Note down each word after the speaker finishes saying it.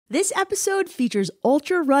This episode features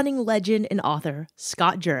ultra-running legend and author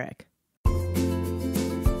Scott Jurek.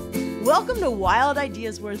 Welcome to Wild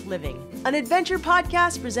Ideas Worth Living, an adventure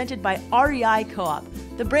podcast presented by REI Co-op,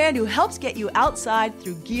 the brand who helps get you outside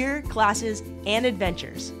through gear, classes, and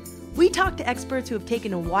adventures. We talk to experts who have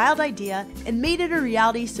taken a wild idea and made it a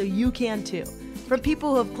reality so you can too. From people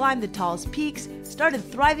who have climbed the tallest peaks, started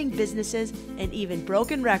thriving businesses, and even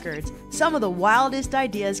broken records, some of the wildest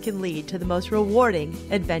ideas can lead to the most rewarding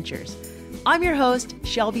adventures. I'm your host,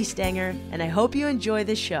 Shelby Stanger, and I hope you enjoy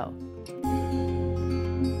this show.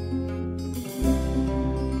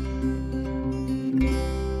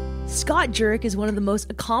 Scott Jurek is one of the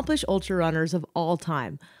most accomplished ultra runners of all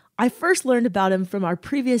time. I first learned about him from our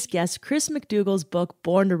previous guest, Chris McDougall's book,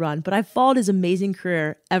 Born to Run, but I've followed his amazing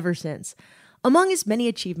career ever since. Among his many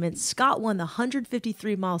achievements, Scott won the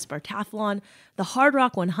 153-mile Spartathalon, the Hard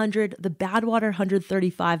Rock 100, the Badwater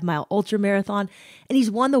 135-mile Ultramarathon, and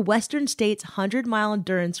he's won the Western States 100-mile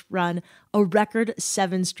endurance run a record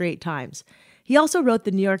 7 straight times. He also wrote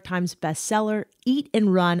the New York Times bestseller, Eat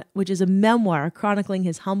and Run, which is a memoir chronicling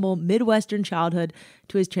his humble Midwestern childhood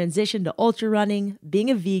to his transition to ultra running,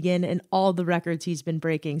 being a vegan, and all the records he's been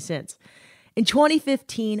breaking since. In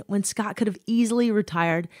 2015, when Scott could have easily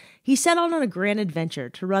retired, he set out on a grand adventure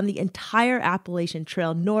to run the entire Appalachian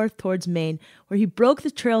Trail north towards Maine, where he broke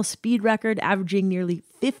the trail speed record, averaging nearly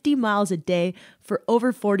 50 miles a day for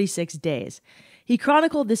over 46 days. He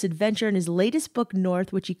chronicled this adventure in his latest book,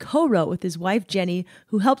 North, which he co-wrote with his wife, Jenny,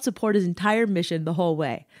 who helped support his entire mission the whole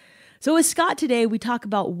way. So with Scott today, we talk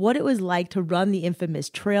about what it was like to run the infamous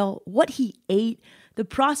trail, what he ate, the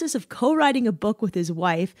process of co-writing a book with his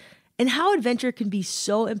wife, and how adventure can be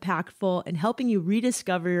so impactful in helping you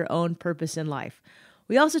rediscover your own purpose in life.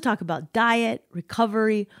 We also talk about diet,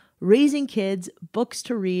 recovery, raising kids, books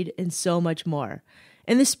to read, and so much more.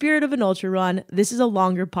 In the spirit of an ultra run, this is a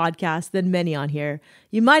longer podcast than many on here.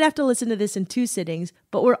 You might have to listen to this in 2 sittings,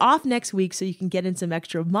 but we're off next week so you can get in some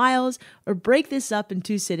extra miles or break this up in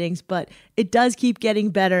 2 sittings, but it does keep getting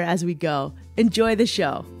better as we go. Enjoy the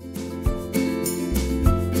show.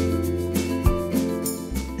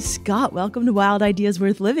 Scott, welcome to Wild Ideas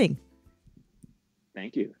Worth Living.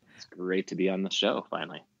 Thank you. It's great to be on the show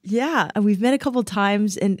finally. Yeah, we've met a couple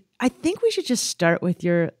times, and I think we should just start with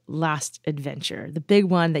your last adventure, the big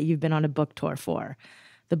one that you've been on a book tour for.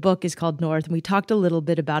 The book is called North, and we talked a little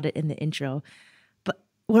bit about it in the intro. But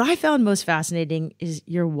what I found most fascinating is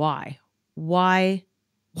your why. Why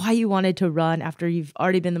you wanted to run after you've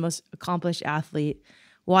already been the most accomplished athlete,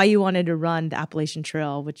 why you wanted to run the Appalachian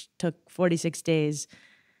Trail, which took 46 days.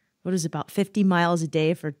 What is it, about 50 miles a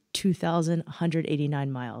day for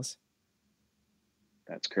 2,189 miles?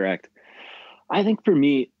 That's correct. I think for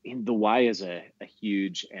me, the why is a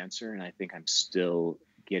huge answer. And I think I'm still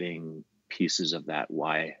getting pieces of that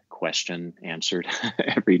why question answered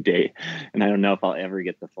every day. And I don't know if I'll ever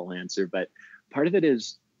get the full answer, but part of it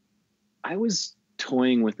is I was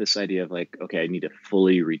toying with this idea of like, okay, I need to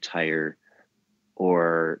fully retire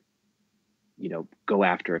or go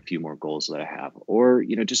after a few more goals that I have, or,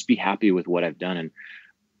 just be happy with what I've done. And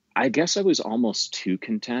I guess I was almost too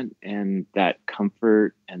content, and that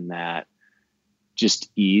comfort and that just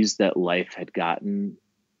ease that life had gotten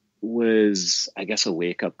was, I guess, a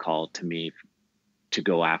wake up call to me to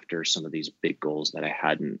go after some of these big goals that I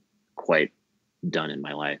hadn't quite done in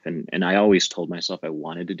my life. And I always told myself I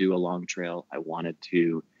wanted to do a long trail. I wanted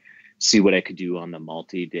to see what I could do on the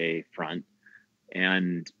multi-day front.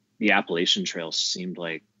 And the Appalachian Trail seemed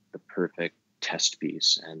like the perfect test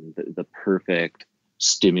piece and the perfect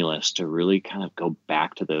stimulus to really kind of go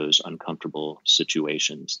back to those uncomfortable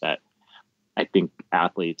situations that I think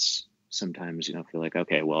athletes sometimes, feel like,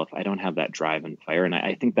 okay, well, if I don't have that drive and fire, and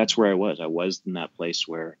I think that's where I was in that place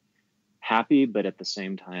where happy, but at the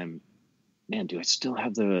same time, man, do I still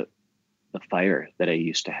have the fire that I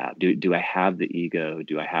used to have? Do I have the ego?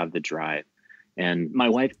 Do I have the drive? And my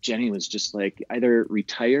wife, Jenny, was just like, either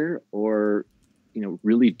retire or,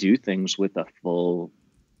 really do things with a full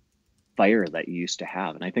fire that you used to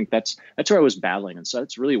have. And I think that's where I was battling. And so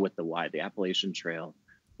that's really what the why. The Appalachian Trail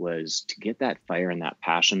was to get that fire and that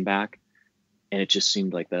passion back. And it just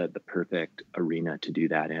seemed like the perfect arena to do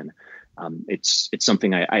that in. It's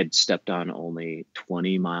something I had stepped on only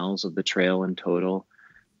 20 miles of the trail in total.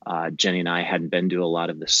 Jenny and I hadn't been to a lot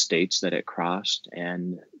of the states that it crossed,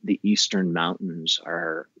 and the Eastern mountains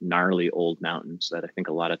are gnarly old mountains that I think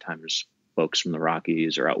a lot of times folks from the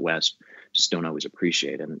Rockies or out West just don't always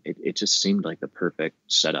appreciate. And it just seemed like the perfect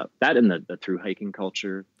setup. That and the through hiking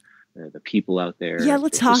culture, the people out there. Yeah,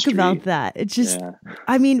 let's talk about that. It's just,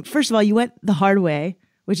 I mean, first of all, you went the hard way,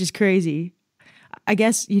 which is crazy. I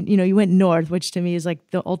guess, you went north, which to me is like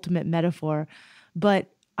the ultimate metaphor. But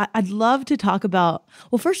I'd love to talk about,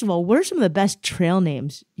 well, first of all, what are some of the best trail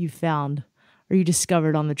names you found or you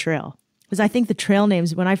discovered on the trail? Because I think the trail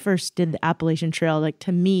names, when I first did the Appalachian Trail, like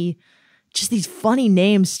to me, just these funny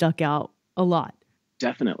names stuck out a lot.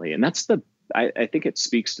 Definitely. And I think it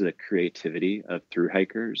speaks to the creativity of thru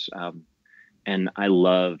hikers. And I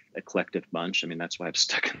love a collective bunch. I mean, that's why I've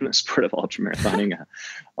stuck in the sport of ultramarathoning.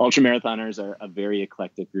 Ultramarathoners are a very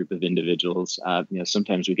eclectic group of individuals.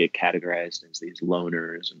 Sometimes we get categorized as these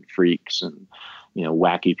loners and freaks and,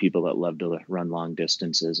 wacky people that love to run long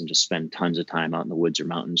distances and just spend tons of time out in the woods or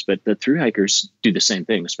mountains. But the thru hikers do the same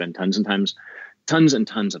thing, spend tons and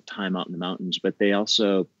tons of time out in the mountains, but they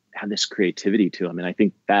also have this creativity to them. And I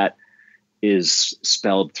think that is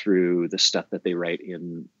spelled through the stuff that they write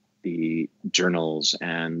in the journals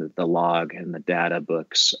and the log and the data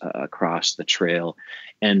books across the trail.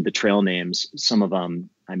 And the trail names, some of them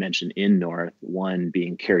I mentioned in North, one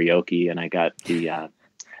being karaoke. And I got the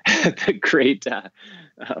the great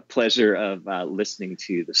pleasure of listening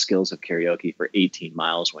to the skills of karaoke for 18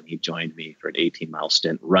 miles when he joined me for an 18-mile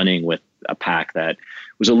stint running with a pack that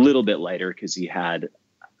was a little bit lighter because he had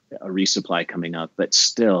a resupply coming up. But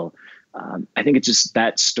still, I think it's just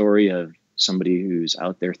that story of somebody who's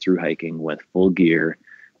out there thru hiking with full gear,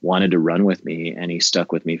 wanted to run with me, and he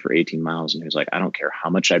stuck with me for 18 miles. And he was like, I don't care how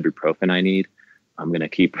much ibuprofen I need. I'm going to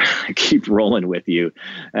keep rolling with you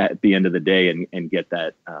at the end of the day and get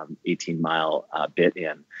that 18-mile bit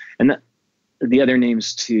in. And the other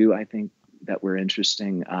names too, I think that were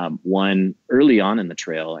interesting. One early on in the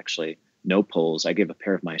trail, actually, no poles. I gave a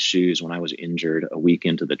pair of my shoes when I was injured a week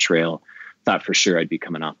into the trail. Thought for sure I'd be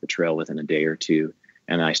coming off the trail within a day or two.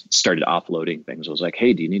 And I started offloading things. I was like,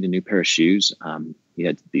 hey, do you need a new pair of shoes? He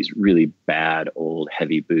had these really bad, old,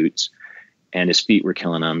 heavy boots, and his feet were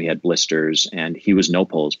killing him. He had blisters, and he was no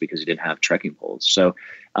poles because he didn't have trekking poles. So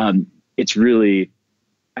it's really,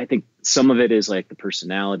 I think some of it is like the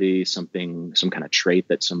personality, some kind of trait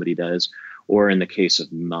that somebody does. Or in the case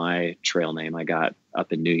of my trail name, I got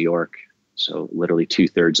up in New York. So literally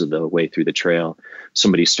 2/3 of the way through the trail,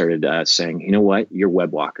 somebody started saying, you know what, you're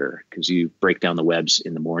web walker because you break down the webs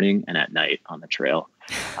in the morning and at night on the trail.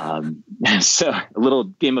 So a little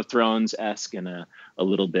Game of Thrones-esque and a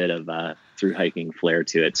little bit of thru hiking flair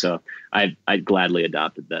to it. So I gladly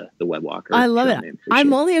adopted the web walker. I love it.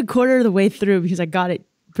 I'm only a quarter of the way through because I got it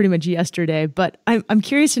pretty much yesterday, but I'm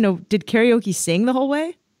curious to know, did karaoke sing the whole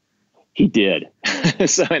way? He did.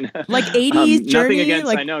 So like 80s Journey. Nothing against.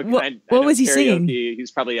 Like, I know. What know was he karaoke, singing?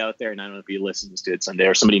 He's probably out there, and I don't know if he listens to it someday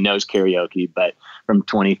or somebody knows karaoke, but from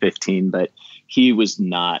 2015. But he was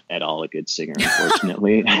not at all a good singer,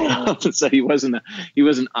 unfortunately. So he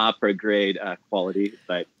wasn't opera grade quality,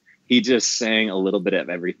 but he just sang a little bit of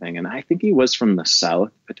everything. And I think he was from the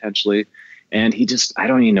South potentially, and I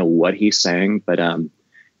don't even know what he sang, but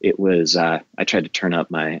it was, I tried to turn up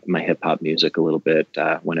my hip hop music a little bit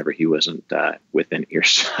whenever he wasn't within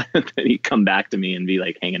earshot. Then he'd come back to me and be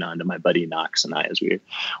like hanging on to my buddy Knox and I as we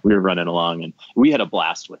were running along, and we had a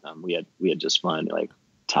blast with him. We had just fun, like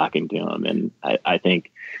talking to him. And I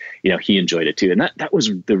think, he enjoyed it too. And that was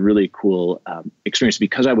the really cool experience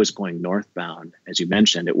because I was going northbound. As you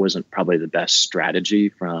mentioned, it wasn't probably the best strategy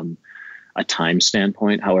from a time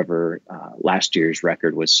standpoint. However, last year's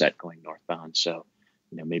record was set going northbound. So,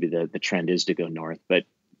 maybe the trend is to go north, but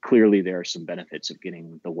clearly there are some benefits of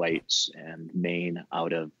getting the whites and Maine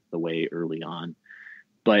out of the way early on.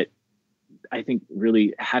 But I think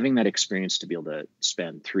really having that experience to be able to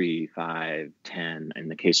spend 3, 5, 10, in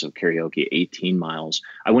the case of karaoke, 18 miles,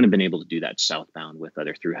 I wouldn't have been able to do that southbound with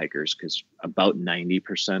other thru hikers because about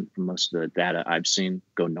 90% from most of the data I've seen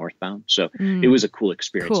go northbound. So it was a cool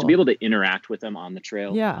experience to be able to interact with them on the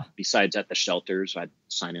trail. Yeah. Besides at the shelters, I'd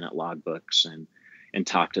sign in at logbooks and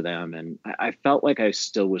talk to them. And I felt like I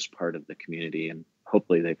still was part of the community, and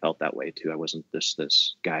hopefully they felt that way too. I wasn't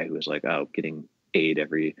this guy who was like, getting aid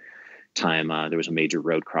every time there was a major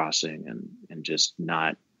road crossing and just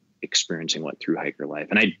not experiencing what thru hiker life.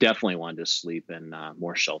 And I definitely wanted to sleep in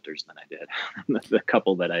more shelters than I did. The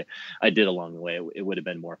couple that I did along the way, it would have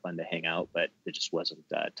been more fun to hang out, but it just wasn't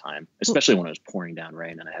time, especially when it was pouring down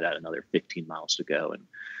rain and I had another 15 miles to go, and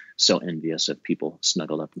so envious of people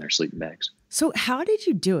snuggled up in their sleeping bags. So how did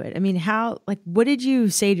you do it? I mean, what did you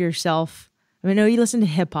say to yourself? I know you listened to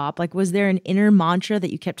hip hop. Like, was there an inner mantra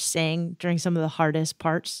that you kept saying during some of the hardest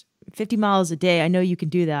parts? 50 miles a day. I know you can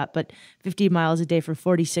do that, but 50 miles a day for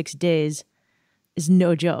 46 days is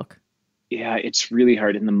no joke. Yeah, it's really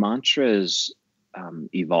hard. And the mantras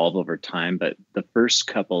evolve over time. But the first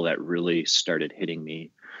couple that really started hitting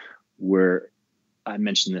me were I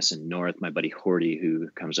mentioned this in North, my buddy Horty, who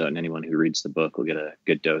comes out, and anyone who reads the book will get a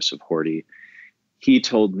good dose of Horty. He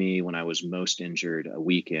told me when I was most injured a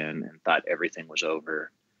week in and thought everything was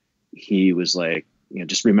over, he was like,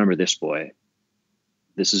 just remember this, boy,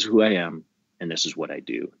 this is who I am and this is what I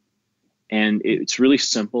do. And it's really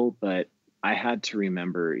simple, but I had to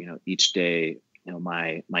remember, each day,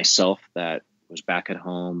 myself that was back at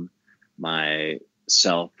home,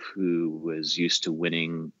 myself who was used to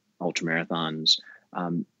winning ultramarathons.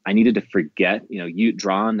 I needed to forget, you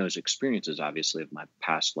draw on those experiences, obviously, of my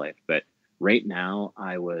past life. But right now,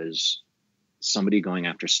 I was somebody going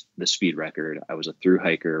after the speed record. I was a through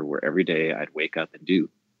hiker where every day I'd wake up and do,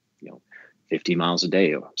 50 miles a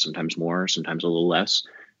day, sometimes more, sometimes a little less.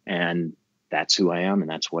 And that's who I am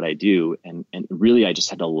and that's what I do. And really, I just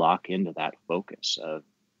had to lock into that focus of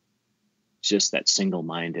just that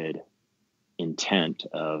single-minded intent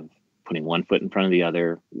of putting one foot in front of the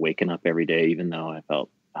other, waking up every day, even though I felt,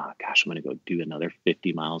 oh, gosh, I'm going to go do another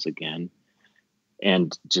 50 miles again,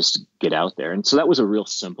 and just get out there. And so that was a real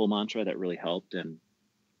simple mantra that really helped. And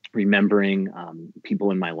remembering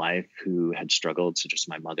people in my life who had struggled, such as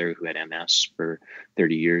my mother, who had MS for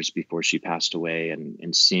 30 years before she passed away,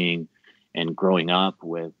 and seeing and growing up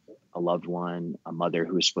with a loved one, a mother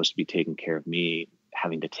who was supposed to be taking care of me,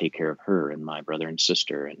 having to take care of her and my brother and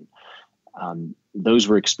sister. And those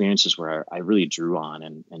were experiences where I really drew on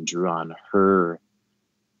and drew on her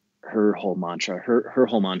whole mantra. Her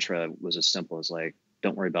whole mantra was as simple as like,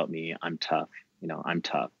 don't worry about me. I'm tough. I'm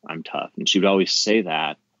tough. I'm tough. And she would always say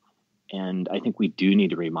that. And I think we do need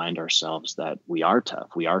to remind ourselves that we are tough.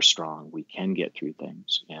 We are strong. We can get through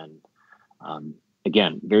things. And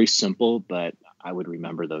again, very simple, but I would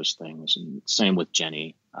remember those things. And same with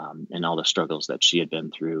Jenny and all the struggles that she had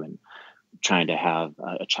been through, and trying to have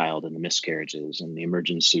a child and the miscarriages and the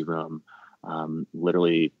emergency room,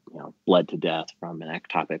 literally, bled to death from an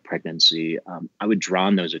ectopic pregnancy. I would draw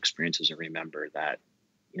on those experiences and remember that,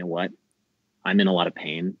 what, I'm in a lot of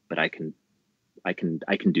pain, but I can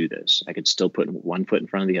do this. I could still put one foot in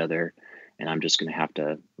front of the other, and I'm just going to have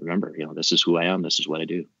to remember, this is who I am. This is what I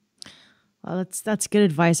do. Well, that's good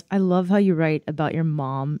advice. I love how you write about your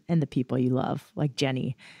mom and the people you love, like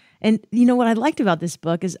Jenny. And what I liked about this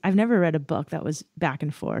book is I've never read a book that was back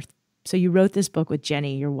and forth. So you wrote this book with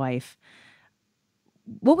Jenny, your wife.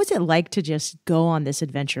 What was it like to just go on this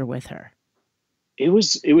adventure with her? It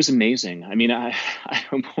was amazing. I mean, I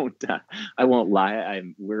won't lie.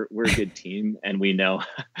 We're a good team, and we know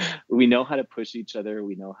how to push each other.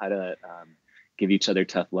 We know how to give each other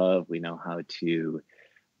tough love. We know how to,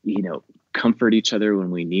 comfort each other when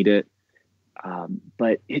we need it.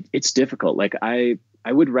 But it's difficult. Like I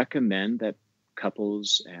would recommend that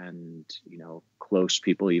couples and, close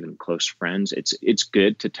people, even close friends, it's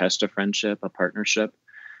good to test a friendship, a partnership.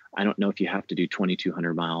 I don't know if you have to do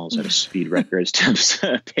 2,200 miles at a speed record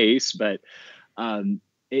pace, but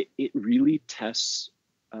it really tests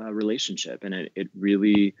a relationship, and it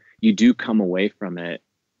really, you do come away from it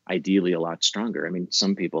ideally a lot stronger. I mean,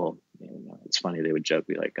 some people, it's funny, they would joke,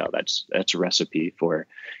 be like, oh, that's a recipe for,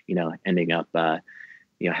 ending up,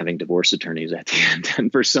 having divorce attorneys at the end.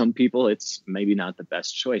 And for some people, it's maybe not the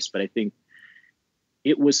best choice, but I think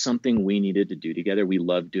it was something we needed to do together. We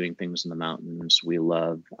love doing things in the mountains. We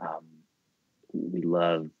love, I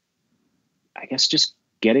guess, just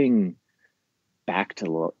getting back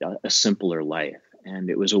to a simpler life. And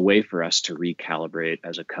it was a way for us to recalibrate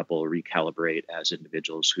as a couple, recalibrate as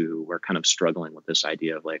individuals who were kind of struggling with this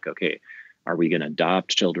idea of like, okay, are we going to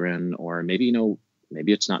adopt children? Or maybe,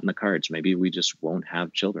 maybe it's not in the cards. Maybe we just won't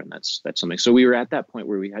have children. That's something. So we were at that point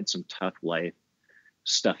where we had some tough life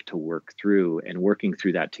stuff to work through, and working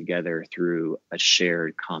through that together through a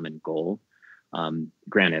shared common goal.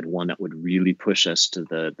 Granted, one that would really push us to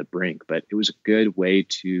the brink, but it was a good way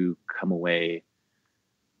to come away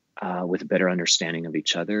with a better understanding of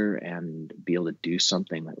each other and be able to do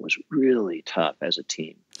something that was really tough as a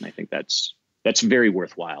team. And I think that's very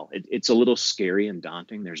worthwhile. It's a little scary and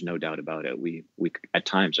daunting. There's no doubt about it. We at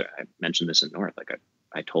times, I mentioned this in North, like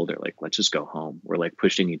I told her, like, let's just go home. We're like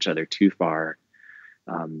pushing each other too far.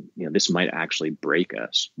 This might actually break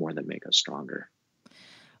us more than make us stronger.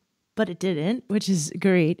 But it didn't, which is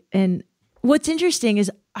great. And what's interesting is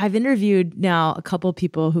I've interviewed now a couple of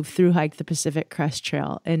people who've through hiked the Pacific Crest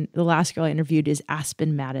Trail. And the last girl I interviewed is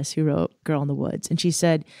Aspen Mattis, who wrote Girl in the Woods. And she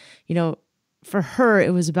said, for her,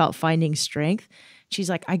 it was about finding strength. She's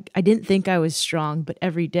like, I didn't think I was strong, but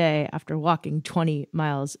every day after walking 20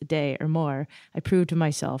 miles a day or more, I proved to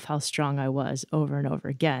myself how strong I was over and over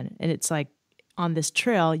again. And it's like on this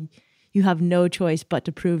trail, you have no choice but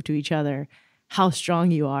to prove to each other how strong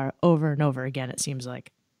you are over and over again, it seems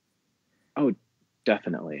like. Oh,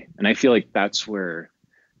 Definitely. And I feel like that's where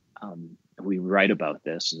we write about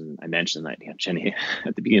this. And I mentioned that, Jenny,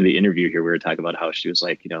 at the beginning of the interview here, we were talking about how she was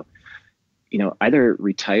like, either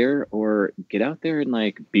retire or get out there and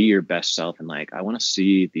like be your best self. And like, I want to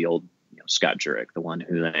see the old, Scott Jurek, the one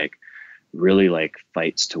who like really like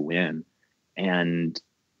fights to win. And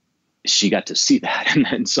she got to see that and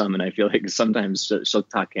then some. And I feel like sometimes she'll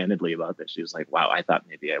talk candidly about this. She was like, wow, I thought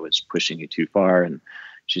maybe I was pushing you too far. And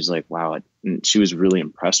she's like, wow. And she was really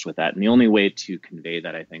impressed with that. And the only way to convey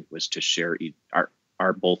that, I think, was to share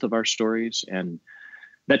our both of our stories. And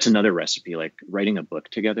that's another recipe. Like writing a book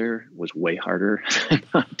together was way harder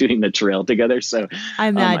than doing the trail together. So I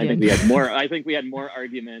imagine. I think we had more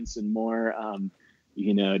arguments and more,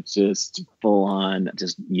 just full on,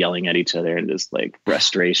 just yelling at each other and just like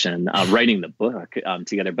frustration, writing the book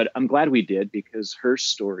together. But I'm glad we did, because her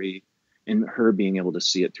story and her being able to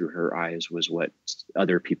see it through her eyes was what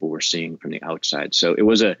other people were seeing from the outside. So it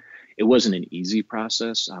wasn't an easy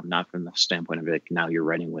process, not from the standpoint of like, now you're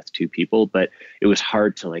writing with two people, but it was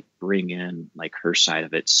hard to like bring in like her side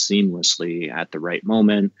of it seamlessly at the right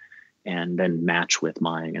moment and then match with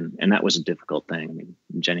mine. And that was a difficult thing. I mean,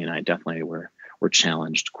 Jenny and I definitely were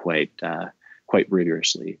challenged quite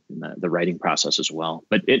rigorously in the writing process as well.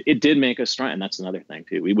 But it did make us strong. And that's another thing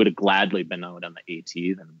too. We would have gladly been out on the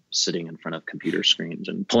AT than sitting in front of computer screens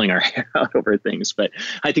and pulling our hair out over things. But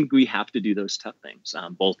I think we have to do those tough things,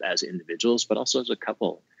 both as individuals, but also as a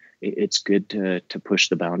couple. It's good to push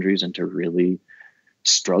the boundaries and to really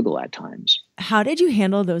struggle at times. How did you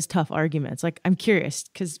handle those tough arguments? Like, I'm curious,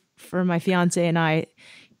 because for my fiance and I,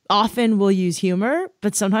 often we'll use humor,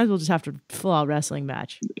 but sometimes we'll just have to full out wrestling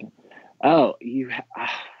match. Oh,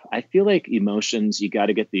 I feel like emotions, you got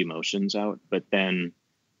to get the emotions out, but then,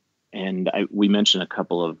 we mentioned a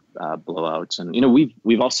couple of blowouts, and,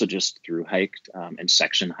 we've also just through hiked and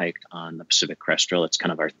section hiked on the Pacific Crest Trail. It's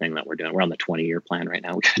kind of our thing that we're doing. We're on the 20-year plan right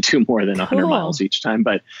now. We got to do more than 100 miles each time,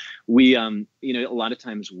 but we, a lot of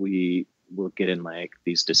times we will get in like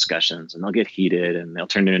these discussions and they'll get heated and they'll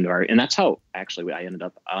turn it into and that's how actually I ended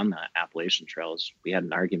up on the Appalachian Trails. We had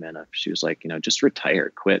an argument of, she was like, just retire,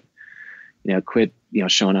 quit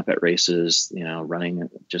showing up at races, running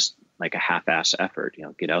just like a half-ass effort,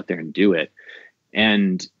 get out there and do it.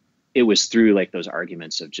 And it was through like those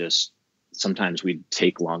arguments of just, sometimes we'd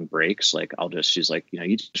take long breaks. Like she's like,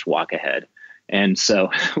 you just walk ahead. And so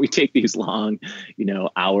we take these long,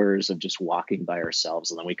 hours of just walking by ourselves.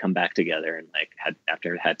 And then we come back together and like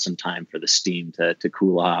after it had some time for the steam to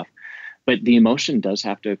cool off. But the emotion does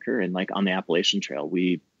have to occur. And like on the Appalachian Trail,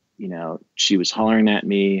 she was hollering at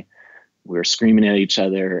me, we were screaming at each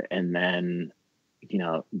other, and then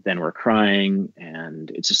we're crying,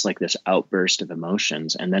 and it's just like this outburst of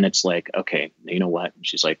emotions. And then it's like, okay, you know what? And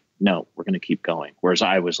she's like, no, we're going to keep going. Whereas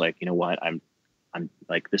I was like, you know what? I'm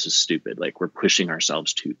like, this is stupid. Like, we're pushing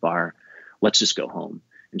ourselves too far. Let's just go home.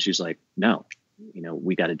 And she's like, no,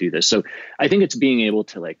 we got to do this. So I think it's being able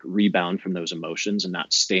to like rebound from those emotions and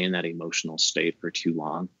not stay in that emotional state for too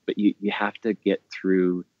long. But you have to get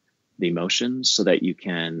through the emotions so that you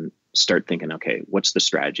can start thinking, okay, what's the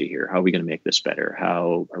strategy here? How are we going to make this better?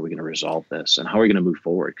 How are we going to resolve this? And how are we going to move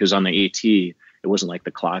forward? Because on the AT, it wasn't like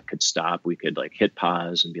the clock could stop. We could like hit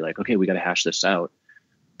pause and be like, okay, we got to hash this out.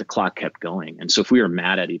 The clock kept going. And so if we were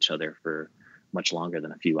mad at each other for much longer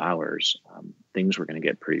than a few hours, things were going to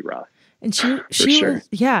get pretty rough. And she was,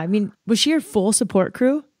 yeah. I mean, was she your full support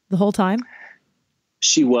crew the whole time?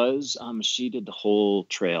 She was. She did the whole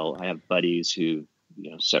trail. I have buddies who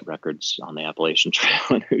set records on the Appalachian Trail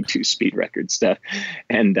and who do speed record stuff.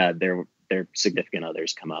 And their significant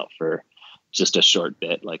others come out for just a short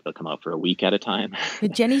bit, like they'll come out for a week at a time.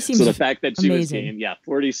 But Jenny seems so the fact that she amazing. was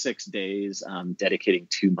 46 days, dedicating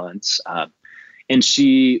 2 months. And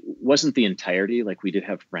she wasn't the entirety. Like, we did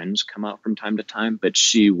have friends come out from time to time, but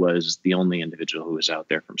she was the only individual who was out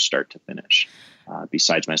there from start to finish,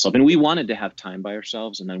 besides myself. And we wanted to have time by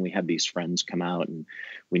ourselves. And then we had these friends come out, and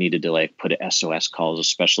we needed to like put SOS calls,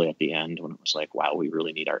 especially at the end when it was like, wow, we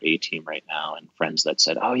really need our A team right now. And friends that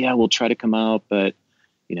said, oh yeah, we'll try to come out, but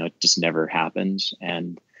it just never happens.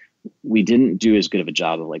 And we didn't do as good of a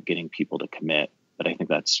job of like getting people to commit. But I think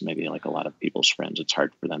that's maybe like a lot of people's friends. It's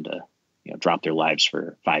hard for them to drop their lives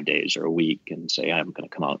for 5 days or a week and say, I'm going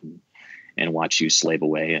to come out and watch you slave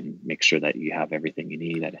away and make sure that you have everything you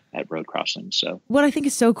need at road crossings. So what I think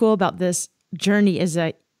is so cool about this journey is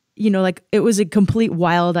that, like, it was a complete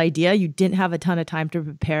wild idea. You didn't have a ton of time to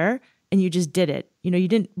prepare and you just did it. You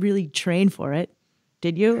didn't really train for it,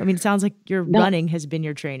 did you? I mean, it sounds like your running has been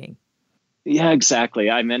your training. Yeah,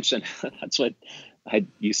 exactly. I mentioned that's what I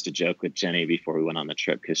used to joke with Jenny before we went on the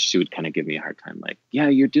trip, because she would kind of give me a hard time. Like, yeah,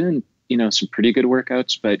 you're doing some pretty good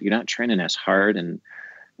workouts, but you're not training as hard. And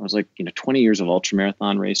I was like, 20 years of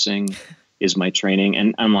ultramarathon racing is my training.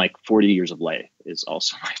 And I'm like 40 years of life is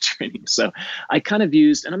also my training. So I kind of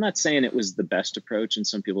used, and I'm not saying it was the best approach. And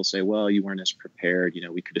some people say, well, you weren't as prepared.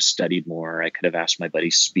 We could have studied more. I could have asked my buddy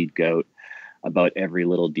Speed Goat about every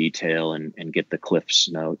little detail and get the Cliff's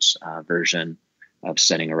Notes version of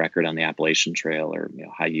setting a record on the Appalachian Trail, or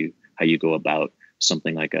how you go about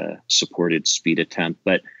something like a supported speed attempt.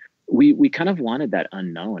 But we kind of wanted that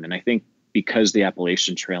unknown. And I think because the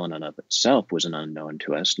Appalachian Trail in and of itself was an unknown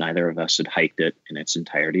to us, neither of us had hiked it in its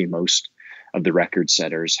entirety. Most of the record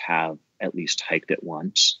setters have at least hiked it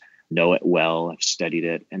once, know it well, have studied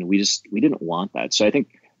it. And we didn't want that. So I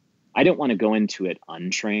think I didn't want to go into it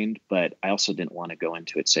untrained, but I also didn't want to go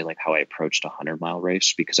into it, say, like how I approached a 100-mile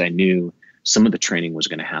race, because I knew some of the training was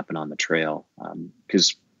going to happen on the trail.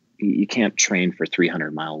 Because you can't train for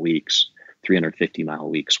 300-mile weeks, 350-mile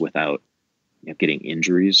weeks without getting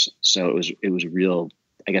injuries. So it was real,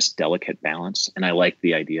 I guess, delicate balance. And I like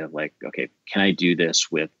the idea of like, okay, can I do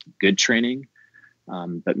this with good training,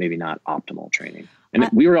 but maybe not optimal training? And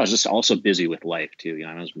we were just also busy with life too.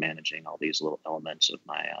 I was managing all these little elements of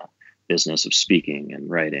my business of speaking and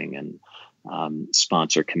writing and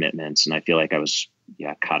sponsor commitments. And I feel like I was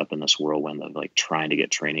caught up in this whirlwind of like trying to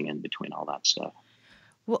get training in between all that stuff.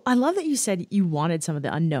 Well, I love that you said you wanted some of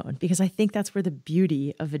the unknown, because I think that's where the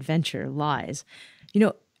beauty of adventure lies.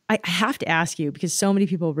 I have to ask you, because so many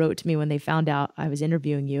people wrote to me when they found out I was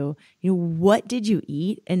interviewing you, what did you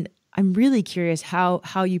eat? And I'm really curious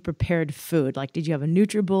how you prepared food. Like, did you have a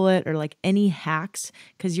NutriBullet or like any hacks?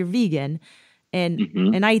 Because you're vegan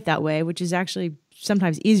and I eat that way, which is actually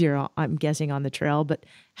sometimes easier, I'm guessing, on the trail. But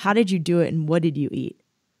how did you do it and what did you eat?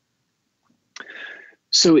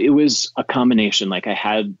 So it was a combination. Like, I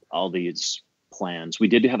had all these plans. We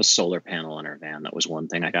did have a solar panel on our van. That was one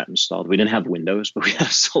thing I got installed. We didn't have windows, but we had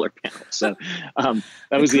a solar panel. So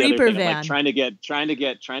that was the other thing. Like trying to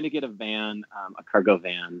get a van, a cargo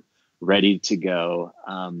van, ready to go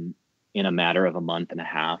in a matter of a month and a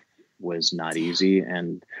half was not easy.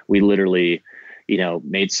 And we literally,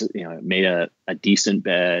 made a decent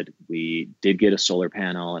bed. We did get a solar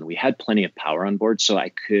panel, and we had plenty of power on board. So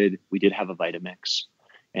we did have a Vitamix.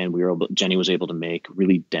 And Jenny was able to make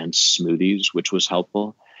really dense smoothies, which was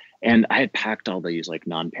helpful. And I had packed all these like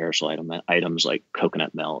non-perishable items like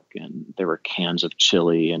coconut milk, and there were cans of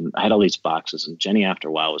chili, and I had all these boxes. And Jenny, after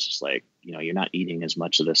a while, was just like, you're not eating as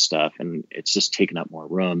much of this stuff, and it's just taking up more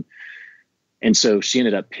room. And so she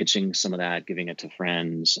ended up pitching some of that, giving it to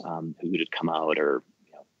friends who would come out, or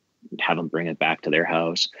have them bring it back to their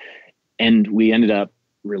house. And we ended up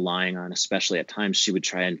relying on, especially at times, she would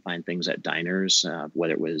try and find things at diners,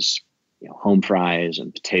 whether it was home fries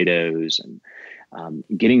and potatoes, and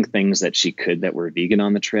getting things that she could that were vegan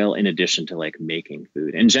on the trail, in addition to like making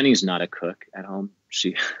food. And Jenny's not a cook at home.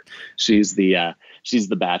 She's the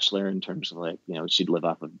bachelor in terms of like, she'd live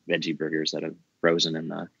off of veggie burgers that are frozen in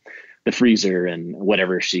the freezer and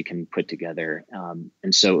whatever she can put together.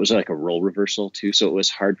 And so it was like a role reversal too. So it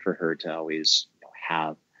was hard for her to always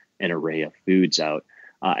have an array of foods out.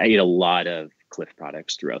 I ate a lot of Cliff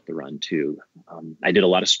products throughout the run too. I did a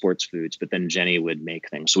lot of sports foods, but then Jenny would make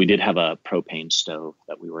things. So we did have a propane stove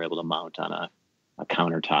that we were able to mount on a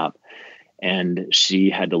countertop, and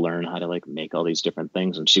she had to learn how to like make all these different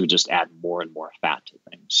things. And she would just add more and more fat to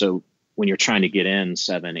things. So when you're trying to get in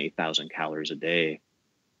 8,000 calories a day,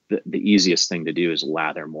 the easiest thing to do is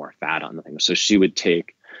lather more fat on the thing. So she would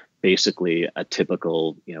take basically a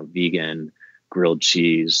typical, vegan grilled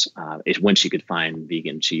cheese, when she could find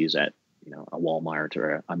vegan cheese at a Walmart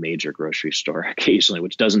or a major grocery store occasionally,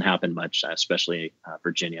 which doesn't happen much, especially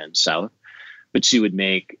Virginia and South. But she would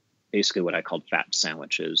make basically what I called fat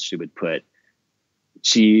sandwiches. She would put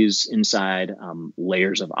cheese inside,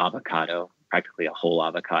 layers of avocado, practically a whole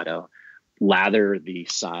avocado, lather the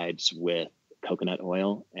sides with coconut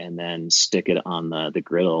oil, and then stick it on the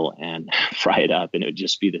griddle and fry it up. And it would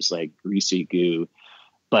just be this like greasy goo,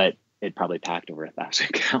 but it probably packed over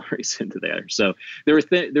 1,000 calories into there. So there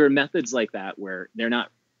were methods like that where they're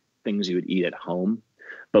not things you would eat at home,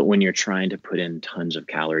 but when you're trying to put in tons of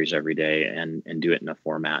calories every day and do it in a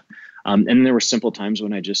format. And there were simple times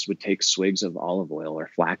when I just would take swigs of olive oil or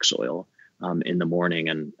flax oil in the morning.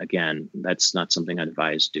 And again, that's not something I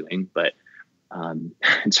advise doing, but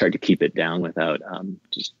it's hard to keep it down without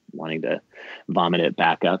just wanting to vomit it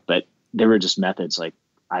back up. But there were just methods like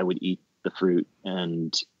I would eat the fruit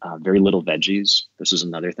and very little veggies. This is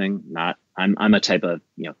another thing. I'm a type of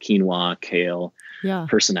quinoa, kale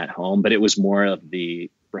person at home, but it was more of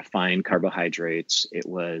the refined carbohydrates. It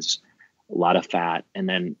was a lot of fat. And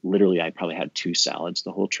then literally I probably had 2 salads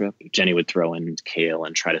the whole trip. Jenny would throw in kale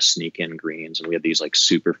and try to sneak in greens. And we had these like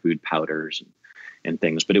superfood powders and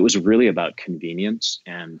things, but it was really about convenience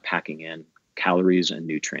and packing in calories and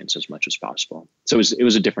nutrients as much as possible. So it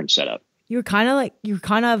was a different setup. You were kind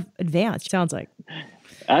of advanced, sounds like.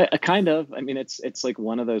 I kind of, I mean, it's like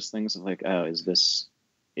one of those things of like, oh, is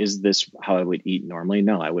this how I would eat normally?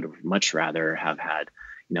 No, I would have much rather have had,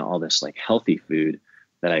 all this like healthy food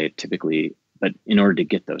that I typically, but in order to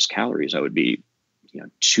get those calories, I would be,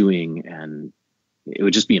 chewing, and it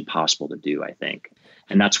would just be impossible to do, I think.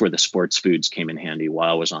 And that's where the sports foods came in handy.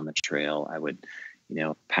 While I was on the trail, I would,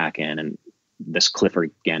 pack in, and this Cliff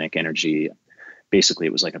Organic Energy, basically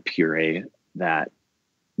it was like a puree that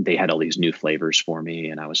they had all these new flavors for me,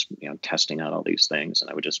 and I was, testing out all these things, and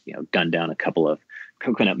I would just, gun down a couple of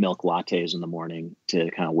coconut milk lattes in the morning to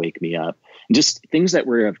kind of wake me up, and just things that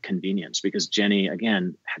were of convenience, because Jenny,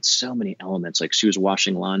 again, had so many elements. Like she was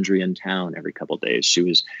washing laundry in town every couple of days. She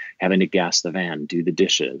was having to gas the van, do the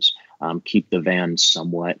dishes, keep the van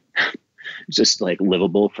somewhat just like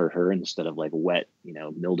livable for her, instead of like wet,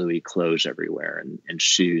 mildewy clothes everywhere and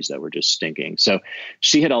shoes that were just stinking. So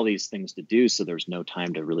she had all these things to do. So there was no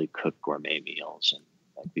time to really cook gourmet meals and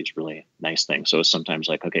like these really nice things. So it was sometimes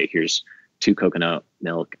like, okay, here's 2 coconut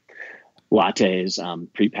milk lattes,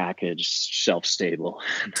 prepackaged, shelf stable.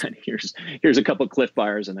 And here's a couple Cliff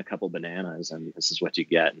bars and a couple bananas. And this is what you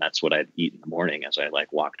get. And that's what I'd eat in the morning as I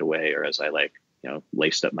like walked away, or as I like,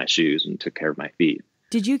 laced up my shoes and took care of my feet.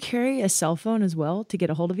 Did you carry a cell phone as well to get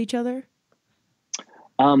a hold of each other?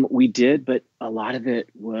 We did, but a lot of it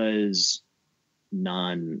was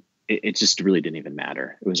it just really didn't even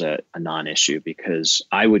matter. It was a non-issue, because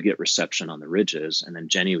I would get reception on the ridges, and then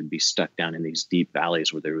Jenny would be stuck down in these deep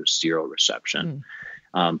valleys where there was zero reception.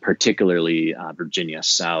 Particularly Virginia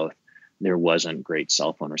South, there wasn't great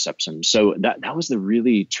cell phone reception. So that was the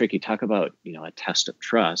really tricky, talk about, a test of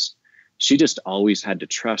trust. She just always had to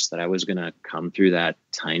trust that I was going to come through that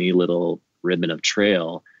tiny little ribbon of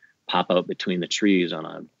trail, pop out between the trees on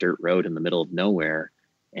a dirt road in the middle of nowhere,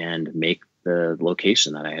 and make the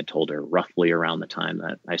location that I had told her roughly around the time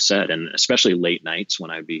that I said. And especially late nights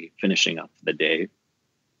when I'd be finishing up the day,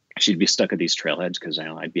 she'd be stuck at these trailheads because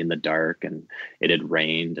I'd be in the dark and it had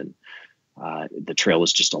rained, and the trail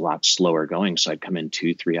was just a lot slower going. So I'd come in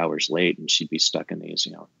 2-3 hours late, and she'd be stuck in these,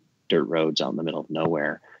 dirt roads out in the middle of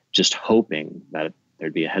nowhere, just hoping that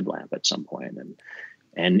there'd be a headlamp at some point.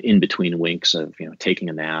 And in between winks of, taking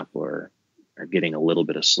a nap or getting a little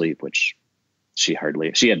bit of sleep, which she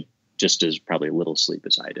had just as probably little sleep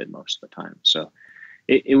as I did most of the time. So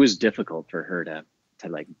it was difficult for her to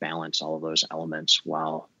like balance all of those elements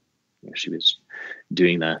while she was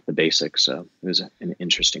doing the basics. So it was an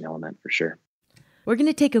interesting element for sure. We're going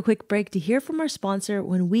to take a quick break to hear from our sponsor.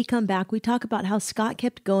 When we come back, we talk about how Scott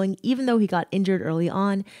kept going even though he got injured early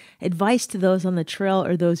on, advice to those on the trail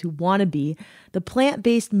or those who want to be, the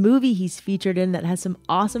plant-based movie he's featured in that has some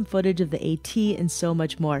awesome footage of the AT, and so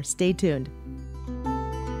much more. Stay tuned.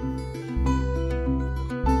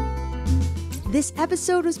 This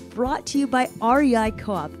episode was brought to you by REI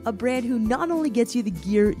Co-op, a brand who not only gets you the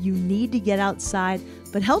gear you need to get outside,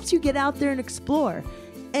 but helps you get out there and explore.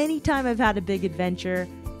 Anytime I've had a big adventure,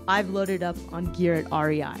 I've loaded up on gear at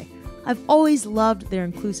REI. I've always loved their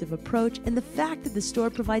inclusive approach and the fact that the store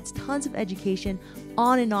provides tons of education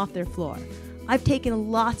on and off their floor. I've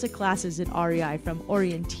taken lots of classes at REI, from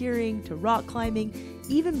orienteering to rock climbing,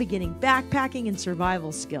 even beginning backpacking and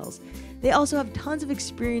survival skills. They also have tons of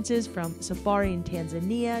experiences, from safari in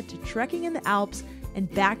Tanzania to trekking in the Alps and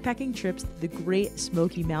backpacking trips to the Great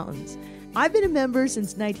Smoky Mountains. I've been a member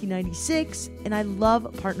since 1996, and I love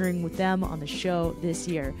partnering with them on the show this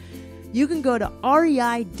year. You can go to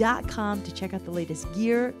rei.com to check out the latest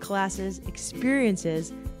gear, classes,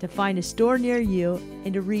 experiences, to find a store near you,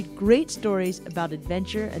 and to read great stories about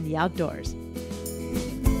adventure and the outdoors.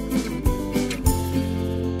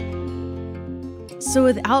 So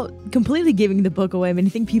without completely giving the book away, I mean, I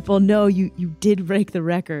think people know you did break the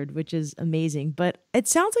record, which is amazing. But it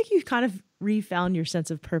sounds like you kind of refound your sense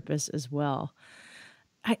of purpose as well.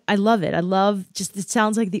 I love it. I love it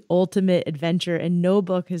sounds like the ultimate adventure, and no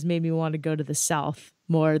book has made me want to go to the South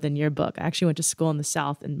more than your book. I actually went to school in the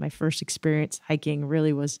South, and my first experience hiking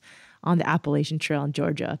really was on the Appalachian Trail in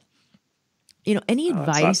Georgia. Any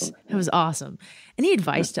advice? Awesome. It was awesome. Any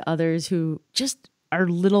advice to others who just are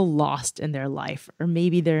a little lost in their life, or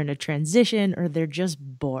maybe they're in a transition, or they're just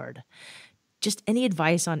bored? Just any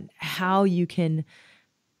advice on how you can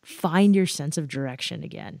find your sense of direction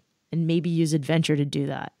again, and maybe use adventure to do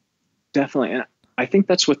that? Definitely. And I think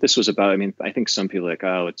that's what this was about. I mean, I think some people are like,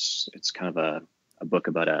 oh, it's kind of a book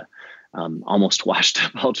about a almost washed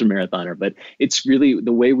up ultramarathoner. But it's really,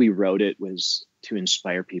 the way we wrote it was to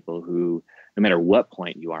inspire people who, no matter what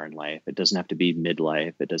point you are in life, it doesn't have to be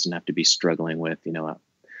midlife. It doesn't have to be struggling with,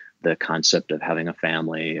 the concept of having a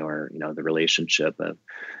family, or, the relationship of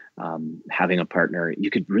having a partner.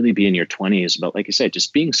 You could really be in your 20s, but like you said,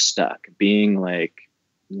 just being stuck, being like,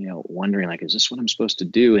 wondering like, is this what I'm supposed to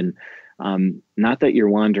do? And not that you're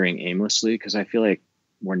wandering aimlessly, because I feel like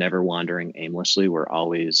we're never wandering aimlessly. We're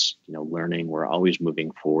always, learning. We're always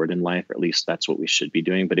moving forward in life, or at least that's what we should be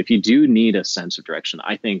doing. But if you do need a sense of direction,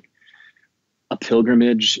 I think a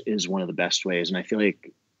pilgrimage is one of the best ways. And I feel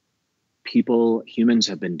like humans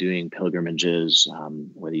have been doing pilgrimages,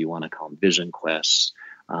 whether you want to call them vision quests,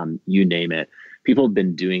 you name it. People have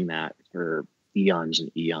been doing that for eons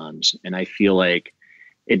and eons. And I feel like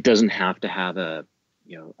it doesn't have to have a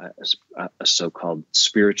so-called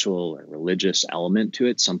spiritual or religious element to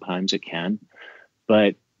it. Sometimes it can,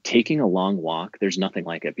 but taking a long walk, there's nothing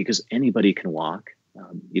like it, because anybody can walk.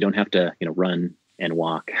 You don't have to, run and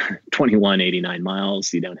walk 2189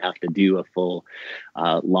 miles. You don't have to do a full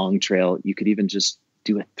long trail. You could even just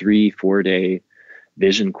do a 3-4 day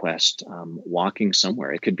vision quest, walking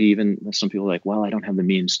somewhere. It could be even, some people are like, well, I don't have the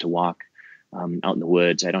means to walk out in the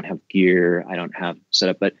woods. I don't have gear. I don't have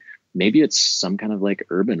setup, but maybe it's some kind of like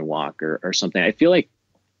urban walk or something. I feel like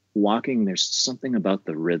walking, there's something about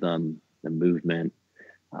the rhythm, the movement.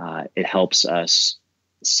 It helps us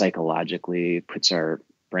psychologically, puts our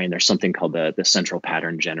brain. There's something called the central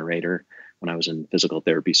pattern generator. When I was in physical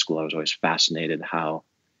therapy school, I was always fascinated how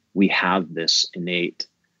we have this innate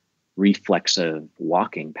reflexive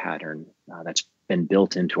walking pattern that's been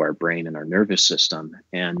built into our brain and our nervous system.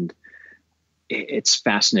 And it's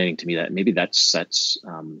fascinating to me that maybe that sets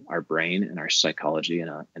our brain and our psychology in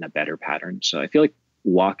a better pattern. So I feel like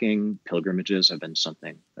walking pilgrimages have been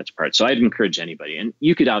something that's part. So I'd encourage anybody, and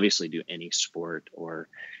you could obviously do any sport or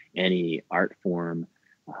any art form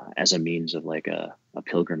as a means of like a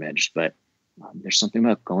pilgrimage, but there's something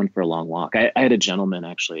about going for a long walk. I had a gentleman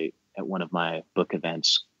actually at one of my book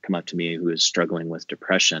events come up to me who is struggling with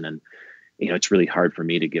depression. And, it's really hard for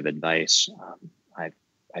me to give advice.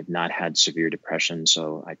 I've not had severe depression,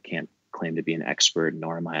 so I can't claim to be an expert,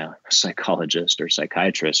 nor am I a psychologist or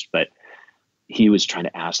psychiatrist, but he was trying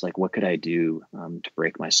to ask, like, what could I do to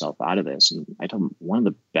break myself out of this? And I told him one of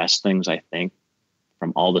the best things, I think,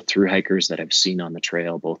 from all the thru hikers that I've seen on the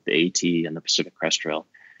trail, both the AT and the Pacific Crest Trail,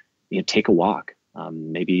 take a walk,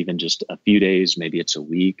 maybe even just a few days, maybe it's a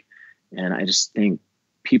week. And I just think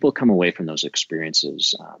people come away from those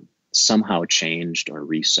experiences somehow changed or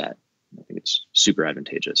reset. I think it's super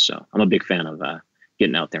advantageous. So I'm a big fan of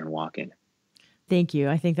getting out there and walking. Thank you.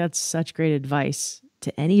 I think that's such great advice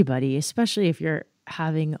to anybody, especially if you're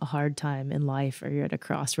having a hard time in life or you're at a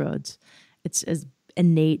crossroads. It's as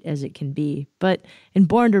innate as it can be. But in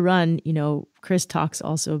Born to Run, Chris talks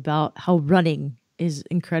also about how running is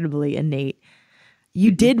incredibly innate.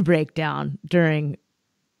 You did break down during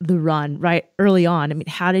the run right early on. I mean,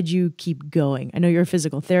 how did you keep going? I know you're a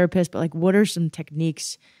physical therapist, but like, what are some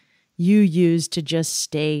techniques you use to just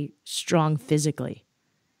stay strong physically?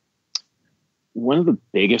 One of the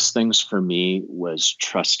biggest things for me was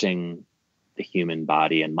trusting the human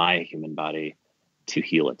body and my human body to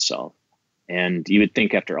heal itself. And you would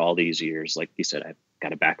think after all these years, like you said, I've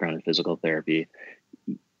got a background in physical therapy.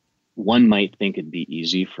 One might think it'd be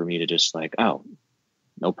easy for me to just like, oh,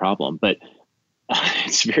 no problem. But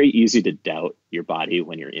it's very easy to doubt your body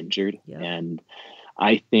when you're injured. Yeah. And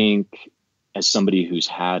I think as somebody who's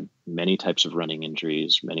had many types of running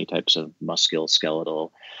injuries, many types of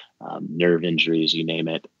musculoskeletal, nerve injuries, you name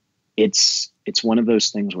it, it's one of those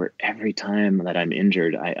things where every time that I'm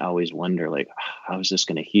injured, I always wonder, like, how is this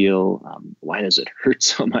going to heal? Why does it hurt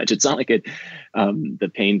so much? It's not like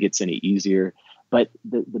the pain gets any easier. But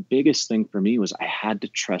the biggest thing for me was I had to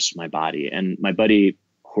trust my body. And my buddy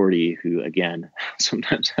Horty, who again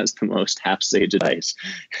sometimes has the most half-sage advice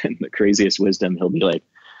and the craziest wisdom, he'll be like,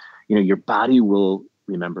 your body will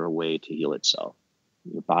remember a way to heal itself.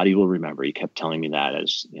 Your body will remember. He kept telling me that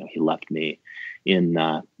as he left me in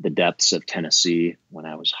the depths of Tennessee when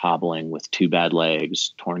I was hobbling with 2 bad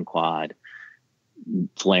legs, torn quad,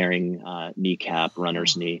 flaring kneecap,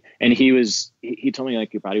 runner's knee. And he told me,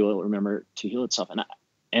 like, your body will remember to heal itself.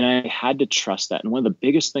 And I had to trust that. And one of the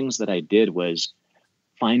biggest things that I did was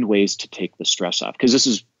find ways to take the stress off. Because this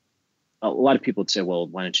is, a lot of people would say, well,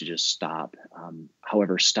 why don't you just stop?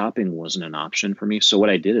 However, stopping wasn't an option for me. So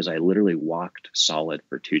what I did is I literally walked solid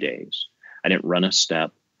for 2 days. I didn't run a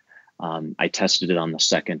step. I tested it on the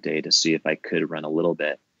second day to see if I could run a little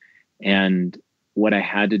bit. And what I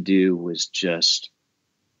had to do was just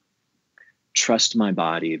trust my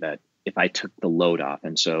body that if I took the load off,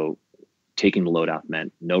 and so taking the load off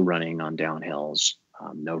meant no running on downhills,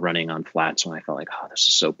 no running on flats when I felt like, oh, this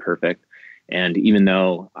is so perfect. And even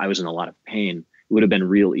though I was in a lot of pain, it would have been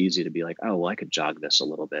real easy to be like, oh, well, I could jog this a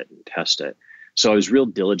little bit and test it. So I was real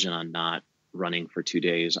diligent on not running for 2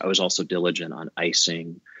 days. I was also diligent on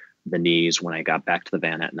icing the knees when I got back to the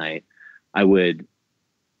van at night. I would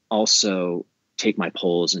also take my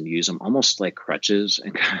poles and use them almost like crutches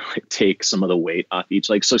and kind of like take some of the weight off each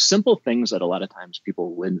leg. So simple things that a lot of times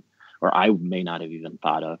people wouldn't, or I may not have even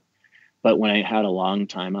thought of. But when I had a long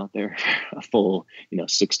time out there, a full,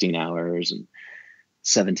 16 hours and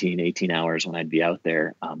 17, 18 hours when I'd be out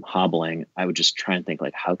there hobbling, I would just try and think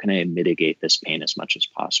like, how can I mitigate this pain as much as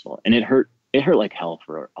possible? And it hurt like hell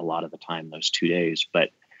for a lot of the time, those 2 days. But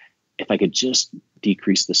if I could just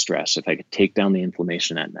decrease the stress, if I could take down the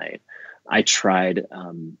inflammation at night, I tried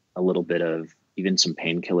a little bit of even some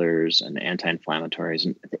painkillers and anti-inflammatories,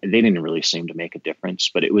 and they didn't really seem to make a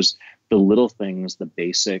difference. But it was the little things, the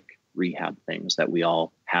basic rehab things that we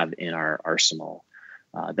all have in our arsenal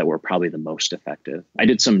that were probably the most effective. I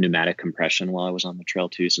did some pneumatic compression while I was on the trail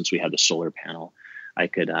too. Since we had the solar panel, I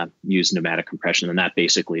could use pneumatic compression, and that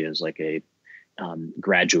basically is like a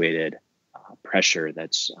graduated pressure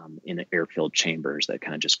that's in the air-filled chambers that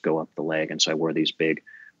kind of just go up the leg. And so I wore these big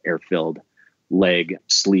air-filled leg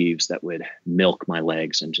sleeves that would milk my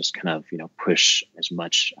legs and just kind of, push as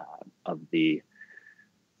much of the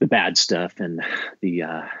bad stuff and the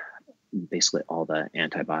basically all the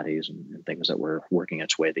antibodies and things that were working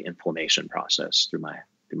its way, the inflammation process through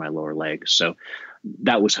my lower legs. So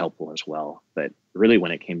that was helpful as well. But really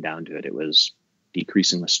when it came down to it, it was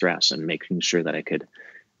decreasing the stress and making sure that I could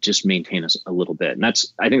just maintain a little bit. And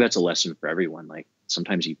I think that's a lesson for everyone. Like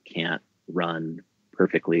sometimes you can't run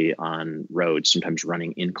perfectly on roads. Sometimes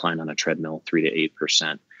running incline on a treadmill 3 to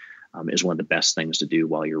 8% is one of the best things to do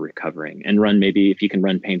while you're recovering. And run, maybe if you can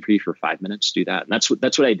run pain-free for 5 minutes, do that. And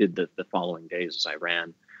that's what I did the following days is I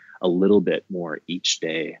ran a little bit more each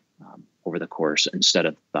day over the course, instead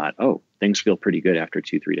of thought, oh, things feel pretty good after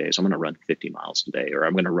 2-3 days. I'm going to run 50 miles a day, or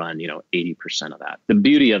I'm going to run, 80% of that. The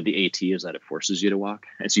beauty of the AT is that it forces you to walk,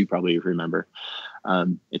 as you probably remember.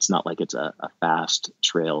 It's not like it's a fast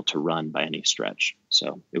trail to run by any stretch.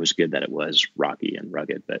 So it was good that it was rocky and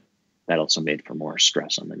rugged, but that also made for more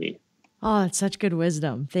stress on the knee. Oh, that's such good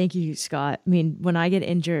wisdom. Thank you, Scott. I mean, when I get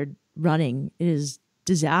injured running, it is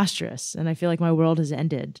disastrous, and I feel like my world has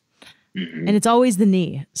ended. Mm-hmm. And it's always the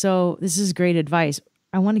knee. So this is great advice.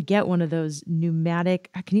 I want to get one of those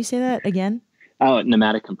pneumatic. Can you say that again? Oh,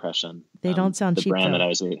 pneumatic compression. They don't sound cheap. The brand though. That I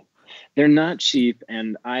was they're not cheap.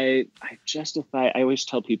 And I always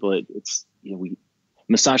tell people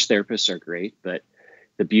massage therapists are great, but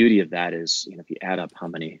the beauty of that is, if you add up how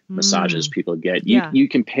many massages people get, you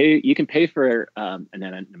can pay for a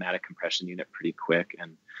pneumatic compression unit pretty quick.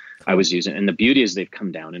 And I was using, and the beauty is they've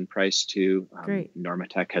come down in price too.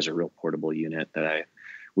 Normatec has a real portable unit that I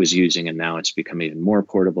was using, and now it's become even more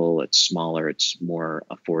portable. It's smaller, it's more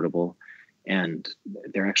affordable, and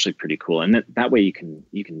they're actually pretty cool. And that way you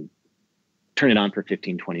can turn it on for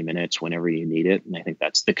 15-20 minutes whenever you need it. And I think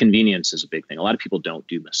that's the convenience is a big thing. A lot of people don't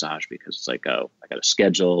do massage because it's like, oh, I got to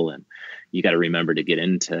schedule, and you got to remember to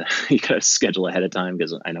you got to schedule ahead of time,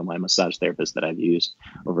 because I know my massage therapist that I've used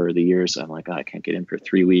over the years, I'm like, oh, I can't get in for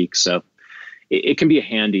 3 weeks. So it can be a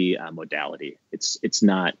handy modality. It's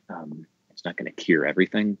not going to cure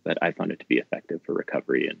everything, but I found it to be effective for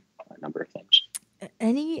recovery and a number of things.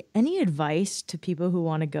 Any advice to people who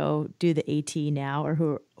want to go do the AT now, or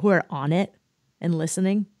who are on it and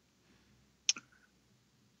listening?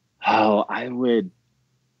 Oh, I would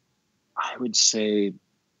say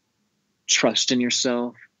trust in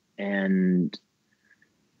yourself and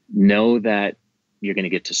know that you're going to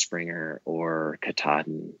get to Springer or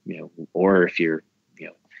Katahdin, or if you're,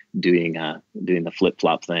 doing the flip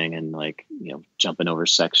flop thing and jumping over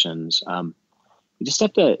sections,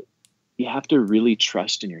 you have to really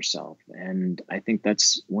trust in yourself. And I think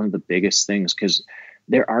that's one of the biggest things, because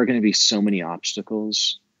there are going to be so many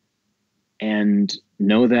obstacles, and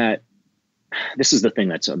know that this is the thing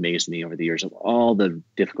that's amazed me over the years of all the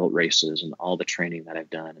difficult races and all the training that I've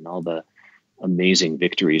done and all the amazing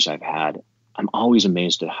victories I've had. I'm always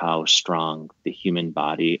amazed at how strong the human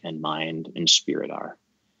body and mind and spirit are.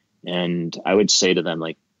 And I would say to them,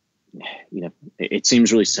 it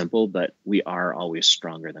seems really simple, but we are always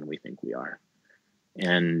stronger than we think we are.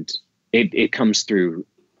 And it comes through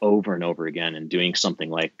over and over again, and doing something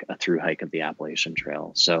like a through hike of the Appalachian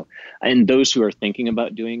Trail. So, and those who are thinking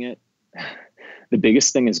about doing it, the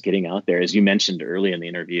biggest thing is getting out there. As you mentioned early in the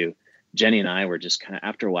interview, Jenny and I were just kind of,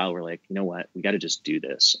 after a while, we're like, you know what, we got to just do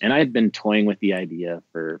this. And I had been toying with the idea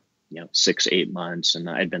for 6, 8 months. And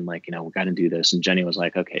I'd been like, we got to do this. And Jenny was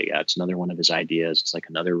like, okay, yeah, it's another one of his ideas. It's like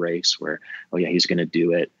another race where, oh yeah, he's going to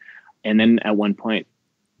do it. And then at one point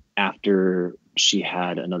after she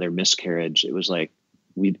had another miscarriage, it was like,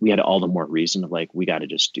 we had all the more reason of like, we got to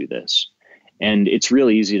just do this. And it's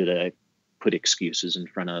really easy to put excuses in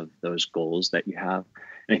front of those goals that you have.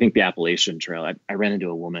 And I think the Appalachian Trail, I ran into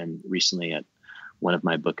a woman recently at one of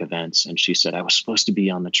my book events, and she said, I was supposed to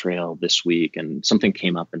be on the trail this week and something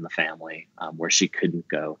came up in the family where she couldn't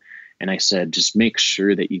go. And I said, just make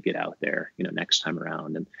sure that you get out there, next time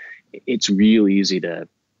around. And it's real easy to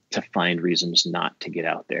find reasons not to get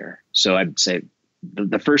out there. So I'd say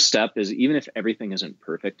the first step is, even if everything isn't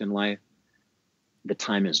perfect in life, the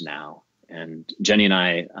time is now. And Jenny and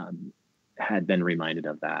I had been reminded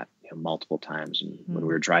of that multiple times. And when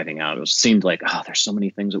we were driving out, it seemed like, oh, there's so many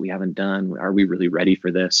things that we haven't done. Are we really ready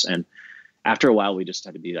for this? And after a while, we just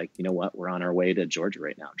had to be like, you know what, we're on our way to Georgia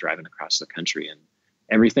right now, driving across the country. And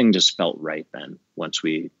everything just felt right then once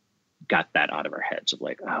we got that out of our heads of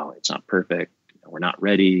like, oh, it's not perfect. We're not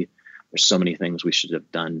ready. There's so many things we should have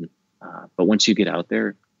done. But once you get out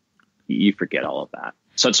there, you forget all of that.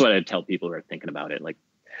 So that's what I'd tell people who are thinking about it. Like,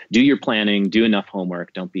 do your planning, do enough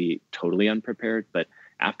homework. Don't be totally unprepared. But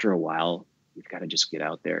after a while, you've got to just get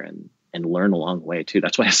out there and learn along the way too.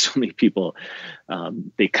 That's why so many people,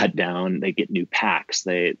 they cut down, they get new packs,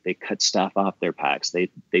 they cut stuff off their packs, they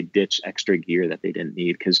ditch extra gear that they didn't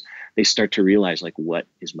need because they start to realize like what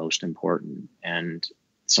is most important. And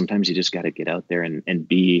sometimes you just got to get out there and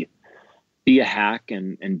be a hack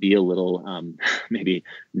and be a little maybe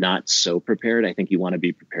not so prepared. I think you want to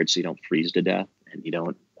be prepared so you don't freeze to death and you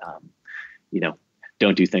don't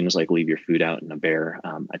don't do things like leave your food out and a bear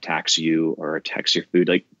attacks you or attacks your food.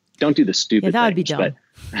 Like, don't do the stupid that would things. Be dumb.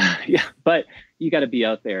 But but you got to be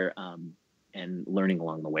out there and learning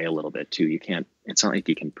along the way a little bit too. It's not like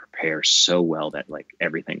you can prepare so well that like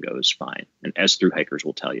everything goes fine. And as through hikers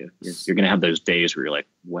will tell you, you're going to have those days where you're like,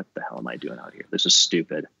 what the hell am I doing out here? This is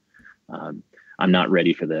stupid. I'm not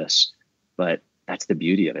ready for this. But that's the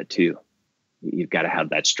beauty of it too. You've got to have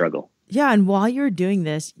that struggle. Yeah. And while you were doing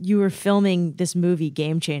this, you were filming this movie,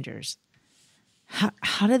 Game Changers.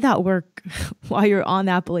 How did that work while you're on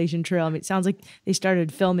the Appalachian Trail? I mean, it sounds like they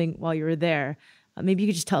started filming while you were there. Maybe you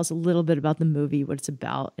could just tell us a little bit about the movie, what it's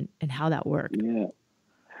about, and how that worked. Yeah.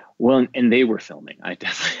 Well, and they were filming. I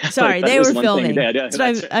definitely. Sorry, they were filming. That's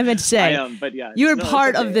what I meant to say. But yeah, you were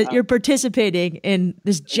part of the. You're participating in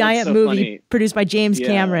this giant movie funny. Produced by James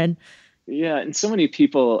Cameron. Yeah, and so many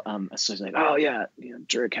people so like, oh yeah,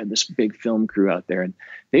 Jurek had this big film crew out there, and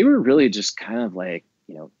they were really just kind of like,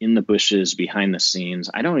 in the bushes behind the scenes.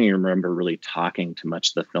 I don't even remember really talking to much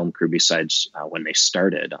of the film crew besides when they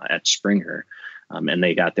started at Springer, and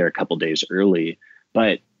they got there a couple days early,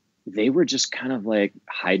 but they were just kind of like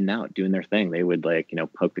hiding out, doing their thing. They would like,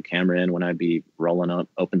 poke the camera in when I'd be rolling up,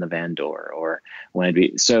 open the van door, or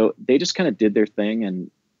when so they just kind of did their thing.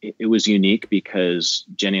 And it was unique because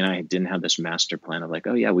Jenny and I didn't have this master plan of like,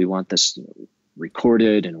 oh yeah, we want this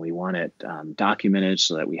recorded and we want it documented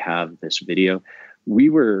so that we have this video. We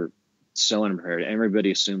were so unprepared.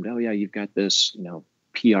 Everybody assumed, oh yeah, you've got this,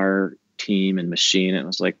 PR team and machine. And it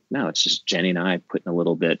was like, no, it's just Jenny and I putting a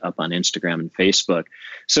little bit up on Instagram and Facebook.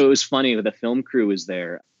 So it was funny. The film crew was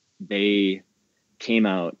there. They came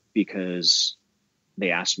out because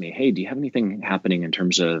they asked me, hey, do you have anything happening in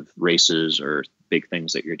terms of races or big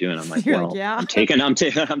things that you're doing? I'm like, well, yeah. I'm taking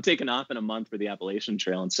off in a month for the Appalachian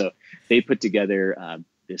Trail. And so they put together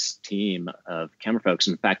this team of camera folks.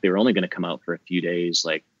 In fact, they were only going to come out for a few days,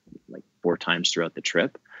 like 4 times throughout the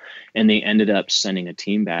trip. And they ended up sending a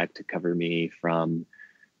team back to cover me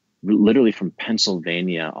literally from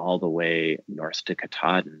Pennsylvania all the way north to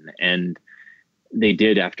Katahdin. And they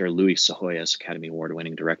did after Louis Sahoyas, Academy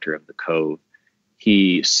Award-winning director of The Cove.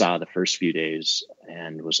 He saw the first few days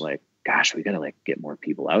and was like, gosh, we got to get more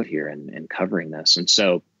people out here and covering this. And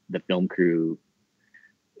so the film crew,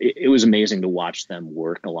 it was amazing to watch them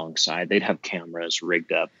work alongside. They'd have cameras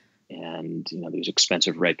rigged up and, these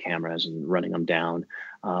expensive red cameras and running them down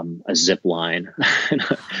a zip line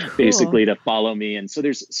basically to follow me. And so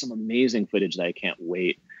there's some amazing footage that I can't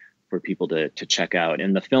wait for people to check out.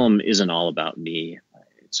 And the film isn't all about me.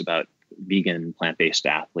 It's about vegan, plant-based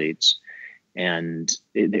athletes. And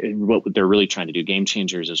what they're really trying to do, Game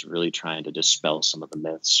Changers, is really trying to dispel some of the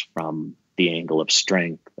myths from the angle of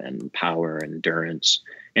strength and power and endurance,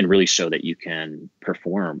 and really show that you can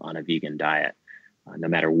perform on a vegan diet, no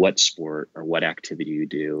matter what sport or what activity you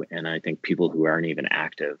do. And I think people who aren't even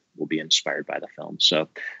active will be inspired by the film. So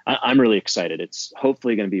I'm really excited. It's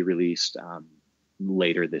hopefully going to be released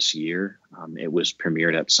later this year. It was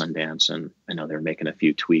premiered at Sundance, and I know they're making a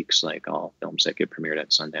few tweaks, like all films that get premiered at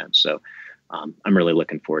Sundance. So I'm really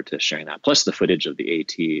looking forward to sharing that. Plus, the footage of the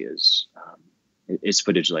AT is it's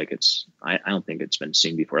footage like I don't think it's been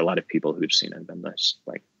seen before. A lot of people who've seen it have been this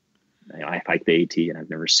like, I hiked the AT and I've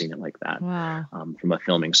never seen it like that. Wow. From a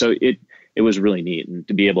filming. So it was really neat, and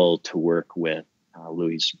to be able to work with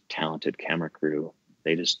Louis' talented camera crew.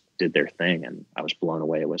 They just did their thing, and I was blown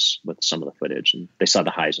away with some of the footage, and they saw the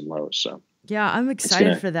highs and lows. So yeah, I'm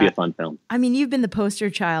excited for that. Be a fun film. I mean, you've been the poster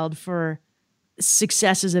child for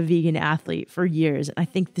success as a vegan athlete for years. And I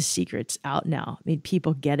think the secret's out now. I mean,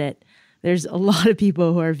 people get it. There's a lot of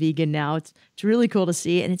people who are vegan now. It's really cool to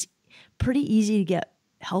see, and it's pretty easy to get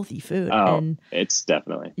healthy food. Oh, and it's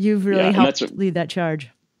definitely. You've really helped lead that charge.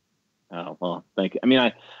 Oh, well, thank you. I mean, I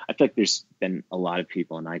feel like there's been a lot of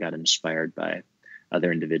people, and I got inspired by other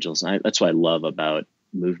individuals. And that's what I love about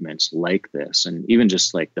movements like this, and even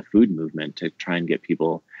just like the food movement, to try and get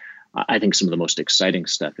people. I think some of the most exciting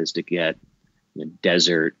stuff is to get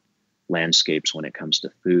desert landscapes when it comes to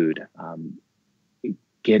food,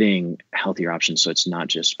 getting healthier options. So it's not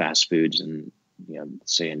just fast foods and,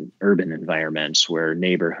 say in urban environments where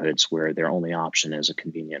neighborhoods where their only option is a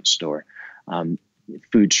convenience store,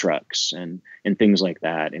 food trucks and things like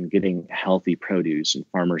that, and getting healthy produce and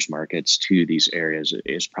farmers markets to these areas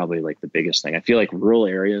is probably like the biggest thing. I feel like rural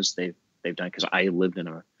areas they've done, because I lived in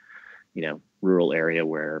a rural area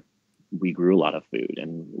where we grew a lot of food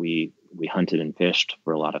and we hunted and fished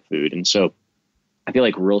for a lot of food, and so I feel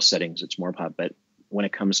like rural settings it's more pop. But when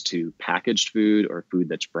it comes to packaged food or food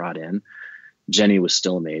that's brought in, Jenny was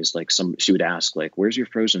still amazed. Like she would ask, like, "Where's your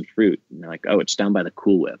frozen fruit?" And they're like, "Oh, it's down by the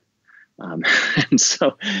Cool Whip." And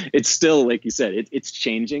so it's still, like you said, it's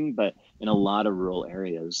changing, but in a lot of rural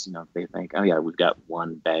areas, they think, oh yeah, we've got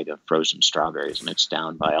one bag of frozen strawberries and it's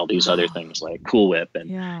down by all these other things like Cool Whip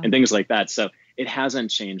and things like that. So it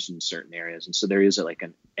hasn't changed in certain areas. And so there is like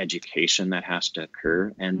an education that has to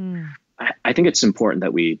occur. And I think it's important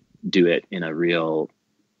that we do it in a real,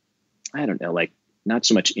 I don't know, like not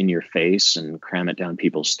so much in your face and cram it down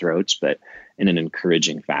people's throats, but in an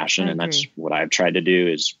encouraging fashion. And that's what I've tried to do,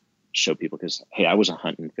 is show people, because, hey, I was a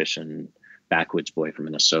hunting, fishing, backwoods boy from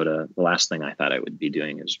Minnesota. The last thing I thought I would be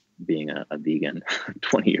doing is being a vegan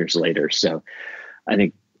 20 years later. So I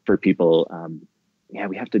think for people,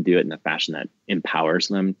 we have to do it in a fashion that empowers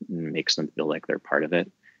them and makes them feel like they're part of it.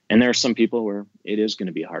 And there are some people where it is going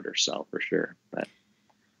to be a harder sell for sure, but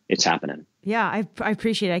it's happening. Yeah, I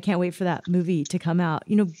appreciate it. I can't wait for that movie to come out.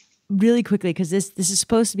 Really quickly, because this is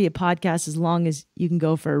supposed to be a podcast as long as you can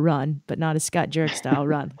go for a run, but not a Scott Jurek style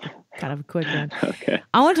run, kind of a quick run. Okay.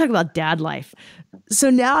 I want to talk about dad life. So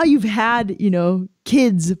now you've had,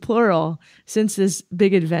 kids, plural, since this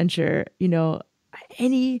big adventure,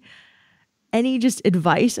 any just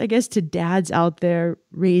advice, I guess, to dads out there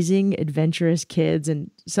raising adventurous kids and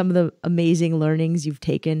some of the amazing learnings you've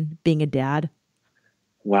taken being a dad?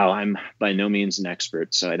 Wow, I'm by no means an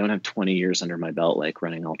expert, so I don't have 20 years under my belt like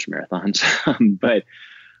running ultramarathons. But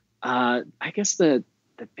I guess the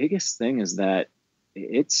biggest thing is that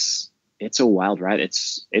it's a wild ride.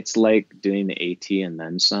 It's like doing the AT and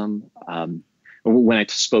then some. When I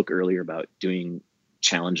spoke earlier about doing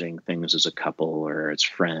challenging things as a couple or as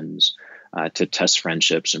friends to test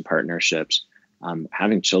friendships and partnerships,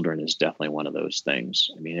 having children is definitely one of those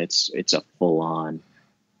things. I mean, it's a full-on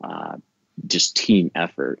just team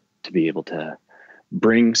effort to be able to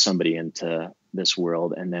bring somebody into this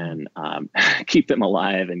world and then keep them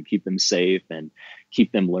alive and keep them safe and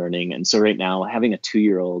keep them learning. And so right now, having a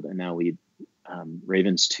 2-year-old, and now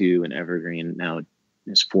Raven's 2 and Evergreen now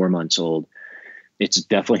is 4 months old, it's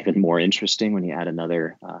definitely been more interesting when you add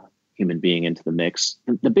another human being into the mix.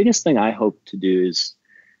 The biggest thing I hope to do is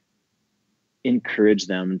encourage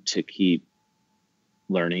them to keep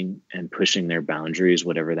learning and pushing their boundaries,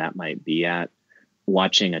 whatever that might be at.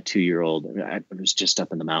 Watching a 2-year-old, I was just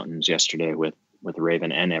up in the mountains yesterday with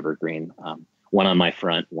Raven and Evergreen, one on my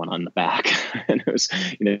front, one on the back, and it was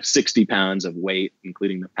 60 pounds of weight,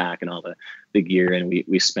 including the pack and all the gear. And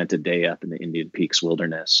we spent a day up in the Indian Peaks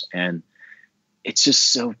wilderness, and it's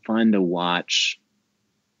just so fun to watch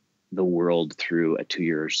the world through a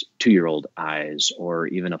 2-year-old eyes, or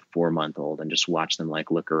even a 4-month-old, and just watch them like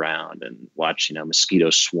look around and watch,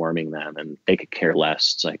 mosquitoes swarming them, and they could care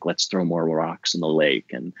less. It's like, let's throw more rocks in the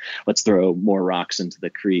lake and let's throw more rocks into the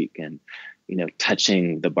creek, and,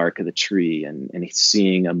 touching the bark of the tree and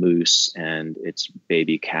seeing a moose and its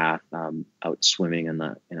baby calf out swimming in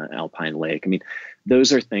an alpine lake. I mean,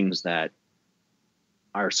 those are things that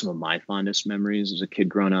are some of my fondest memories as a kid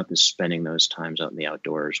growing up, is spending those times out in the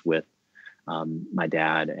outdoors with my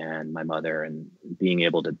dad and my mother, and being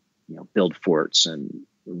able to, build forts and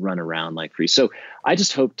run around like free. So I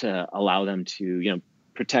just hope to allow them to,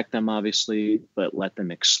 protect them obviously, but let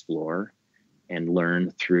them explore and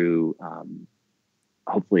learn through,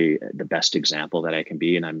 hopefully the best example that I can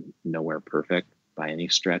be. And I'm nowhere perfect by any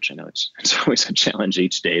stretch. I know it's always a challenge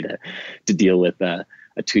each day to deal with a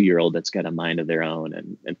 2-year-old that's got a mind of their own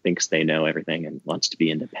and thinks they know everything and wants to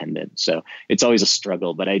be independent. So it's always a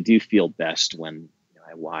struggle, but I do feel best when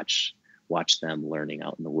I watch them learning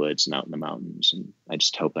out in the woods and out in the mountains. And I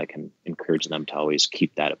just hope I can encourage them to always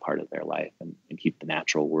keep that a part of their life and keep the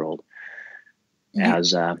natural world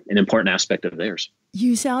as an important aspect of theirs.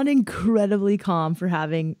 You sound incredibly calm for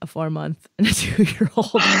having a 4-month and a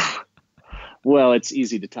 2-year-old. Well, it's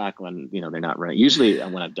easy to talk when, they're not running. Usually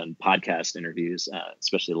when I've done podcast interviews,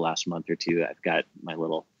 especially the last month or two, I've got my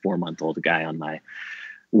little 4-month-old guy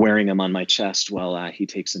wearing him on my chest while he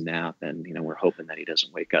takes a nap. And, we're hoping that he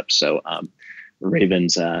doesn't wake up. So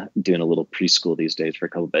Raven's doing a little preschool these days for a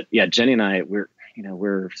couple, but yeah, Jenny and I, we're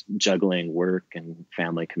juggling work and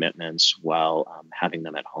family commitments while having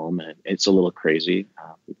them at home. And it's a little crazy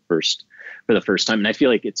for the first time. And I feel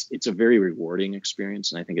like it's a very rewarding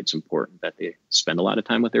experience. And I think it's important that they spend a lot of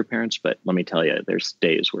time with their parents. But let me tell you, there's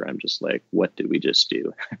days where I'm just like, what did we just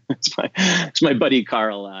do? It's my buddy,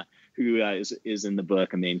 Carl, who is in the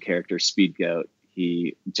book, a main character, Speed Goat.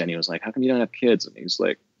 Jenny was like, how come you don't have kids? And he's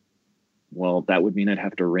like, well, that would mean I'd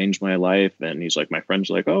have to arrange my life. And he's like, my friends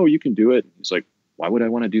are like, oh, you can do it. And he's like, why would I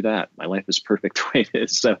want to do that? My life is perfect the way it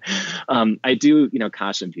is. So I do,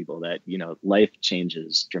 caution people that, life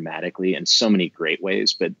changes dramatically in so many great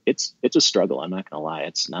ways, but it's a struggle. I'm not going to lie.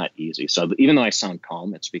 It's not easy. So even though I sound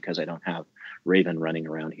calm, it's because I don't have Raven running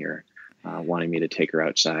around here wanting me to take her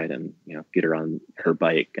outside and, get her on her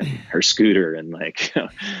bike and her scooter and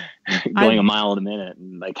going a mile in a minute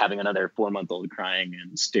and having another 4-month-old crying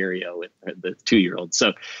in stereo with the 2-year-old.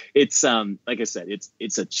 So it's, like I said,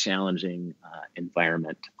 it's a challenging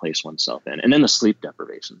environment to place oneself in. And then the sleep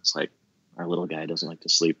deprivation. It's like our little guy doesn't like to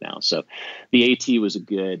sleep now. So the AT was a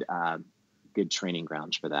good training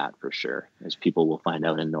grounds for that, for sure. As people will find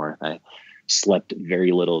out in North, I slept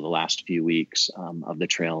very little the last few weeks of the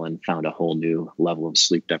trail and found a whole new level of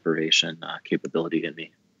sleep deprivation capability in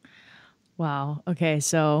me. Wow. Okay.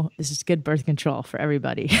 So this is good birth control for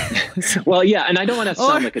everybody. Well, yeah. And I don't want to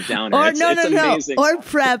sound like a downer. Or no. Or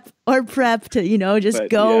prep to, just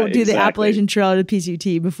go do the Appalachian Trail to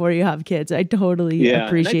PCT before you have kids. I totally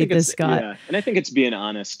appreciate this, Scott. Yeah. And I think it's being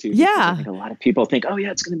honest too. Yeah. I think a lot of people think, oh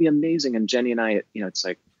yeah, it's going to be amazing. And Jenny and I, it's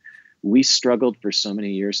like, we struggled for so many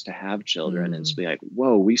years to have children and to be like,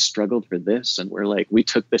 whoa, we struggled for this. And we're like, we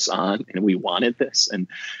took this on and we wanted this. And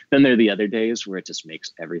then there are the other days where it just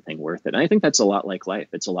makes everything worth it. And I think that's a lot like life.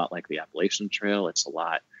 It's a lot like the Appalachian Trail. It's a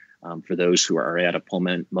lot for those who are at a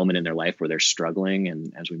moment in their life where they're struggling.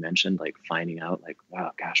 And as we mentioned, finding out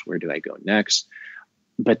wow, gosh, where do I go next?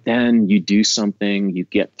 But then you do something, you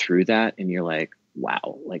get through that and you're like,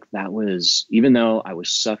 wow, that was, even though I was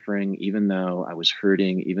suffering, even though I was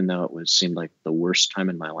hurting, even though it seemed like the worst time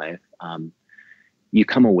in my life, you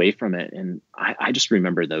come away from it. And I just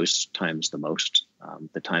remember those times the most,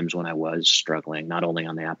 the times when I was struggling, not only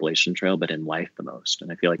on the Appalachian Trail, but in life the most. And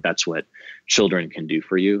I feel like that's what children can do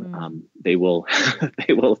for you. They will,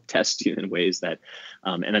 they will test you in ways that,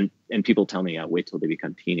 and people tell me, wait till they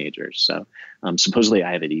become teenagers. So supposedly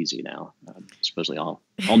I have it easy now. Supposedly all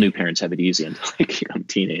new parents have it easy until they become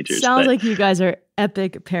teenagers. Sounds like you guys are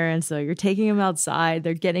epic parents though. You're taking them outside,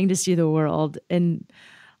 they're getting to see the world, and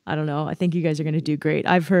I don't know. I think you guys are going to do great.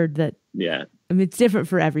 I've heard that. Yeah. I mean, it's different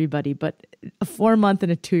for everybody, but a 4-month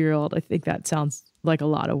and a 2-year-old, I think that sounds like a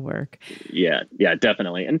lot of work. Yeah. Yeah,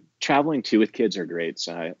 definitely. And traveling too with kids are great.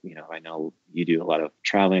 So, I know you do a lot of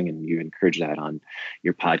traveling and you encourage that on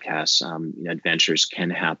your podcasts. Adventures can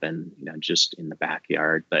happen, just in the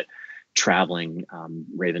backyard, but traveling,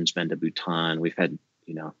 Raven's been to Bhutan. We've had,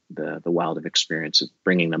 the wild of experience of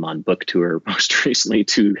bringing them on book tour most recently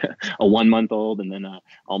to a 1-month-old and then a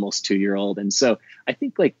almost 2-year-old. And so I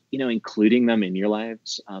think including them in your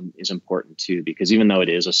lives is important too, because even though it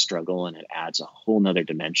is a struggle and it adds a whole nother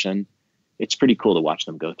dimension, it's pretty cool to watch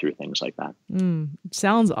them go through things like that.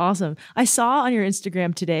 Sounds awesome. I saw on your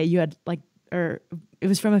Instagram today, you had or it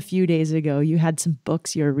was from a few days ago, you had some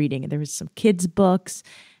books you were reading, and there was some kids' books.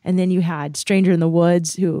 And then you had Stranger in the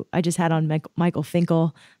Woods, who I just had on Michael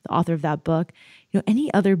Finkel, the author of that book.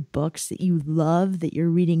 Any other books that you love that you're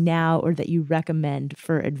reading now or that you recommend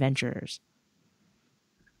for adventurers?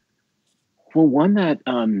 Well, one that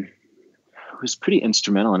was pretty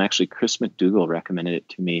instrumental, and actually Chris McDougall recommended it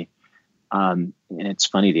to me, And it's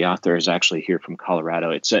funny, the author is actually here from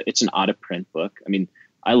Colorado. It's an out of print book. I mean,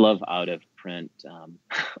 I love out of print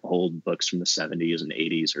old books from the 70s and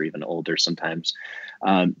 80s or even older sometimes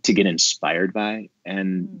to get inspired by.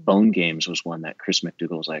 And Bone Games was one that Chris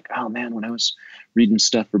McDougall was like, oh man, when I was reading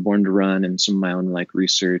stuff for Born to Run and some of my own like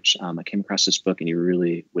research, I came across this book and you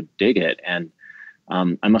really would dig it. And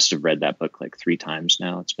I must have read that book like 3 times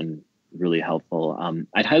now. It's been really helpful.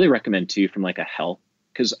 I'd highly recommend too, from like a health,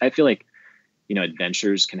 because I feel like,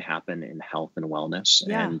 adventures can happen in health and wellness.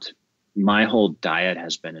 Yeah. And my whole diet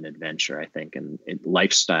has been an adventure, I think, and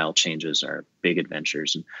lifestyle changes are big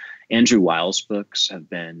adventures. And Andrew Weil's books have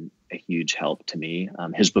been a huge help to me.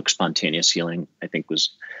 His book, Spontaneous Healing, I think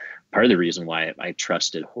was part of the reason why I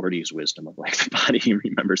trusted Horty's wisdom of like the body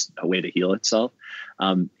remembers a way to heal itself.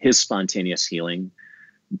 His Spontaneous Healing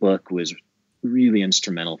book was really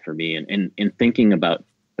instrumental for me in thinking about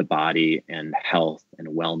the body and health and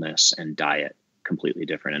wellness and diet completely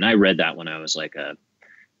different. And I read that when I was like a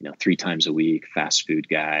 3 times a week fast food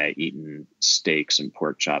guy eating steaks and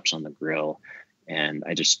pork chops on the grill. And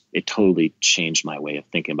it totally changed my way of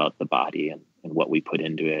thinking about the body and what we put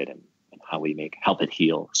into it and how we help it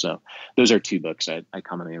heal. So those are 2 books I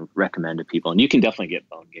commonly recommend to people. And you can definitely get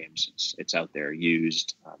Bone Games. It's out there,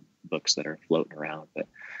 used books that are floating around, but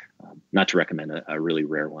not to recommend a really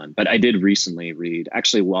rare one. But I did recently read,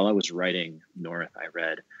 actually, while I was writing North, I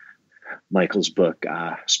read Michael's book,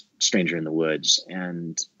 Stranger in the Woods.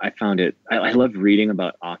 And I found I love reading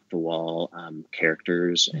about off the wall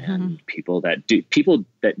characters and people that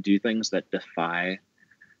do things that defy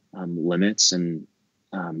limits. And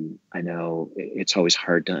I know it's always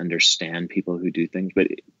hard to understand people who do things, but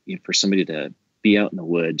for somebody to be out in the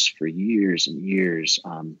woods for years and years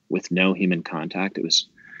with no human contact,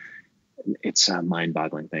 it's a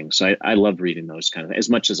mind-boggling thing. So I love reading those kind of, as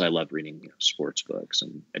much as I love reading sports books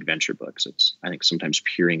and adventure books. I think sometimes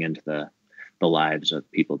peering into the lives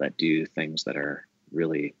of people that do things that are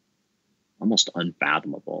really almost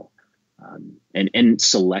unfathomable, and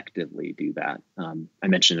selectively do that. I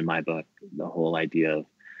mentioned in my book the whole idea of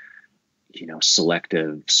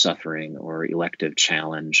selective suffering or elective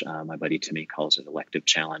challenge. My buddy Timmy calls it elective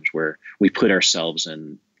challenge, where we put ourselves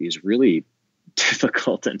in these really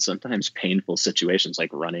difficult and sometimes painful situations,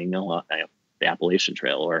 like running the Appalachian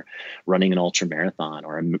Trail or running an ultramarathon,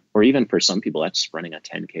 or even for some people that's running a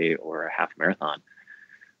 10K or a half marathon.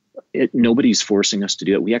 Nobody's forcing us to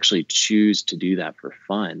do it. We actually choose to do that for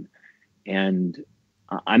fun. And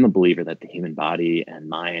I'm a believer that the human body and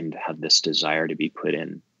mind have this desire to be put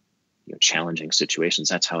in challenging situations.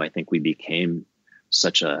 That's how I think we became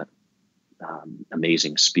such a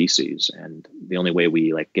amazing species. And the only way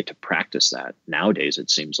we get to practice that nowadays, it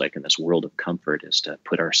seems like, in this world of comfort, is to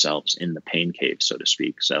put ourselves in the pain cave, so to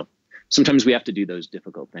speak. So sometimes we have to do those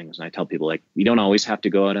difficult things. And I tell people, you don't always have to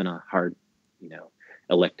go out on a hard,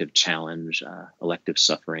 elective challenge, elective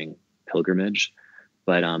suffering pilgrimage,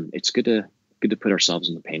 but it's good to put ourselves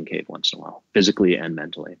in the pain cave once in a while, physically and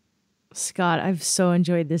mentally. Scott, I've so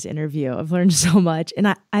enjoyed this interview. I've learned so much.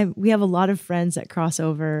 And we have a lot of friends that cross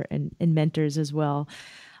over and mentors as well.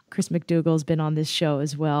 Chris McDougall's been on this show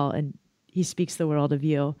as well, and he speaks the world of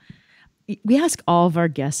you. We ask all of our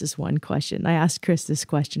guests this one question. I asked Chris this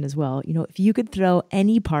question as well. If you could throw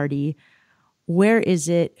any party, where is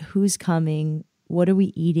it? Who's coming? What are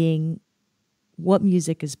we eating? What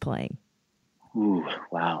music is playing? Ooh,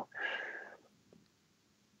 wow.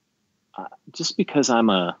 Just because I'm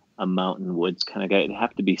a mountain woods kind of guy, it'd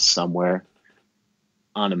have to be somewhere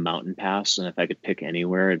on a mountain pass. And if I could pick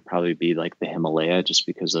anywhere, it'd probably be like the Himalaya, just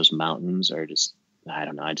because those mountains are just, I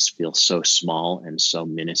don't know, I just feel so small and so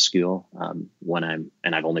minuscule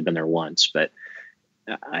and I've only been there once, but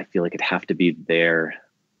I feel like it'd have to be there.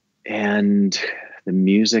 And the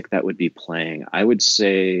music that would be playing, I would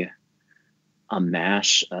say a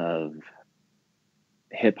mash of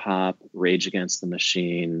hip hop, Rage Against the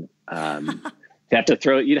Machine, you'd have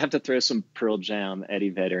to throw some Pearl Jam, Eddie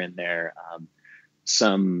Vedder in there,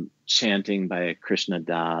 some chanting by Krishna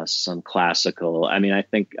Das, some classical. I mean, I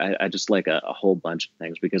think I just like a whole bunch of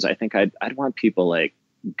things, because I think I'd want people like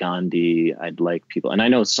Gandhi. I'd like people, and I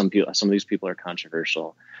know some of these people are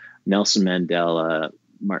controversial, Nelson Mandela,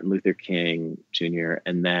 Martin Luther King Jr.,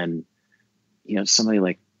 and then somebody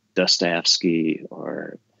like Dostoevsky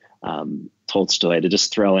or Tolstoy, to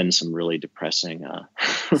just throw in some really depressing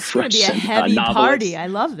it's going to be a heavy party. I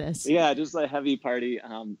love this. Yeah, just a heavy party.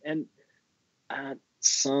 And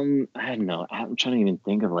some, I don't know, I'm trying to even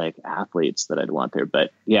think of athletes that I'd want there,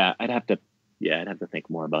 but yeah, I'd have to think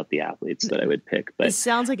more about the athletes that I would pick. But it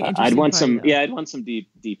sounds like an interesting I'd want party, I'd want some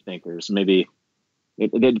deep thinkers, maybe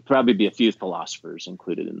there'd probably be a few philosophers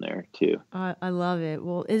included in there too. I love it.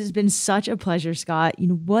 Well, it has been such a pleasure, Scott.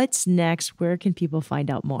 What's next? Where can people find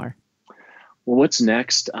out more? Well, what's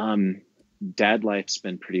next? Dad life's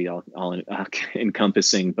been pretty all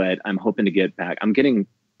encompassing, but I'm hoping to get back. I'm getting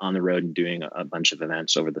on the road and doing a bunch of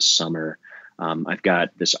events over the summer. I've got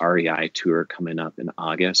this REI tour coming up in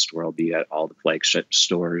August where I'll be at all the flagship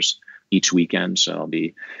stores each weekend. So I'll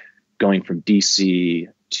be going from DC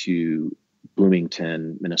to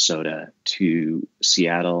Bloomington, Minnesota, to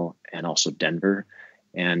Seattle, and also Denver.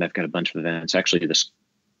 And I've got a bunch of events. Actually, this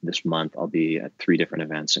month I'll be at 3 different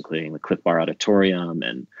events, including the Cliff Bar Auditorium,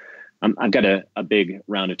 and I've got a big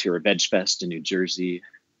round of tour of Veg Fest in New Jersey.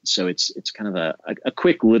 So it's kind of a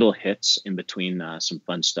quick little hits in between some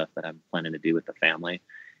fun stuff that I'm planning to do with the family.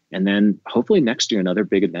 And then hopefully next year, another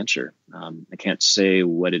big adventure. I can't say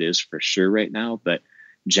what it is for sure right now, but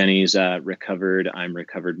Jenny's recovered. I'm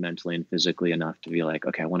recovered mentally and physically enough to be like,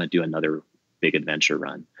 okay, I want to do another big adventure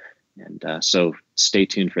run. And so stay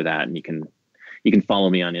tuned for that. And you can follow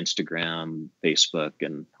me on Instagram, Facebook,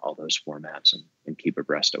 and all those formats and keep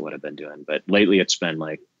abreast of what I've been doing. But lately it's been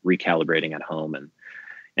like recalibrating at home and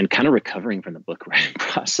kind of recovering from the book writing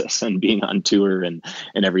process and being on tour and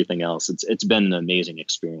everything else. It's been an amazing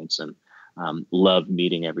experience, and love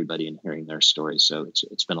meeting everybody and hearing their stories. So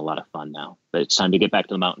it's been a lot of fun now, but it's time to get back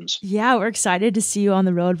to the mountains. Yeah, we're excited to see you on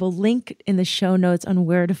the road. We'll link in the show notes on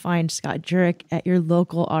where to find Scott Jurek at your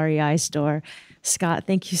local REI store. Scott,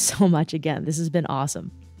 thank you so much again. This has been awesome.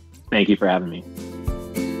 Thank you for having me.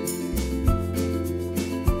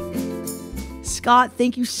 Scott,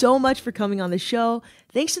 thank you so much for coming on the show.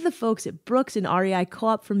 Thanks to the folks at Brooks and REI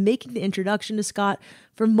Co-op for making the introduction to Scott.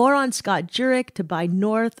 For more on Scott Jurek, to buy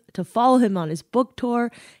North, to follow him on his book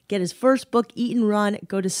tour, get his first book, Eat and Run,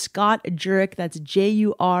 go to Scott Jurek, that's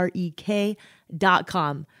JUREK.com.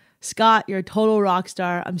 Scott, you're a total rock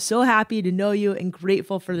star. I'm so happy to know you and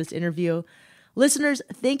grateful for this interview. Listeners,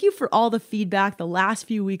 thank you for all the feedback the last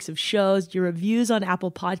few weeks of shows. Your reviews on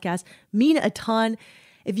Apple Podcasts mean a ton.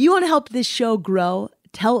 If you want to help this show grow,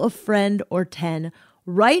 tell a friend or 10.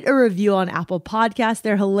 Write a review on Apple Podcasts.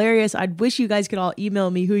 They're hilarious. I'd wish you guys could all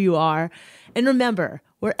email me who you are. And remember,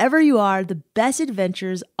 wherever you are, the best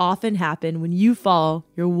adventures often happen when you follow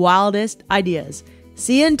your wildest ideas.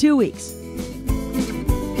 See you in 2 weeks.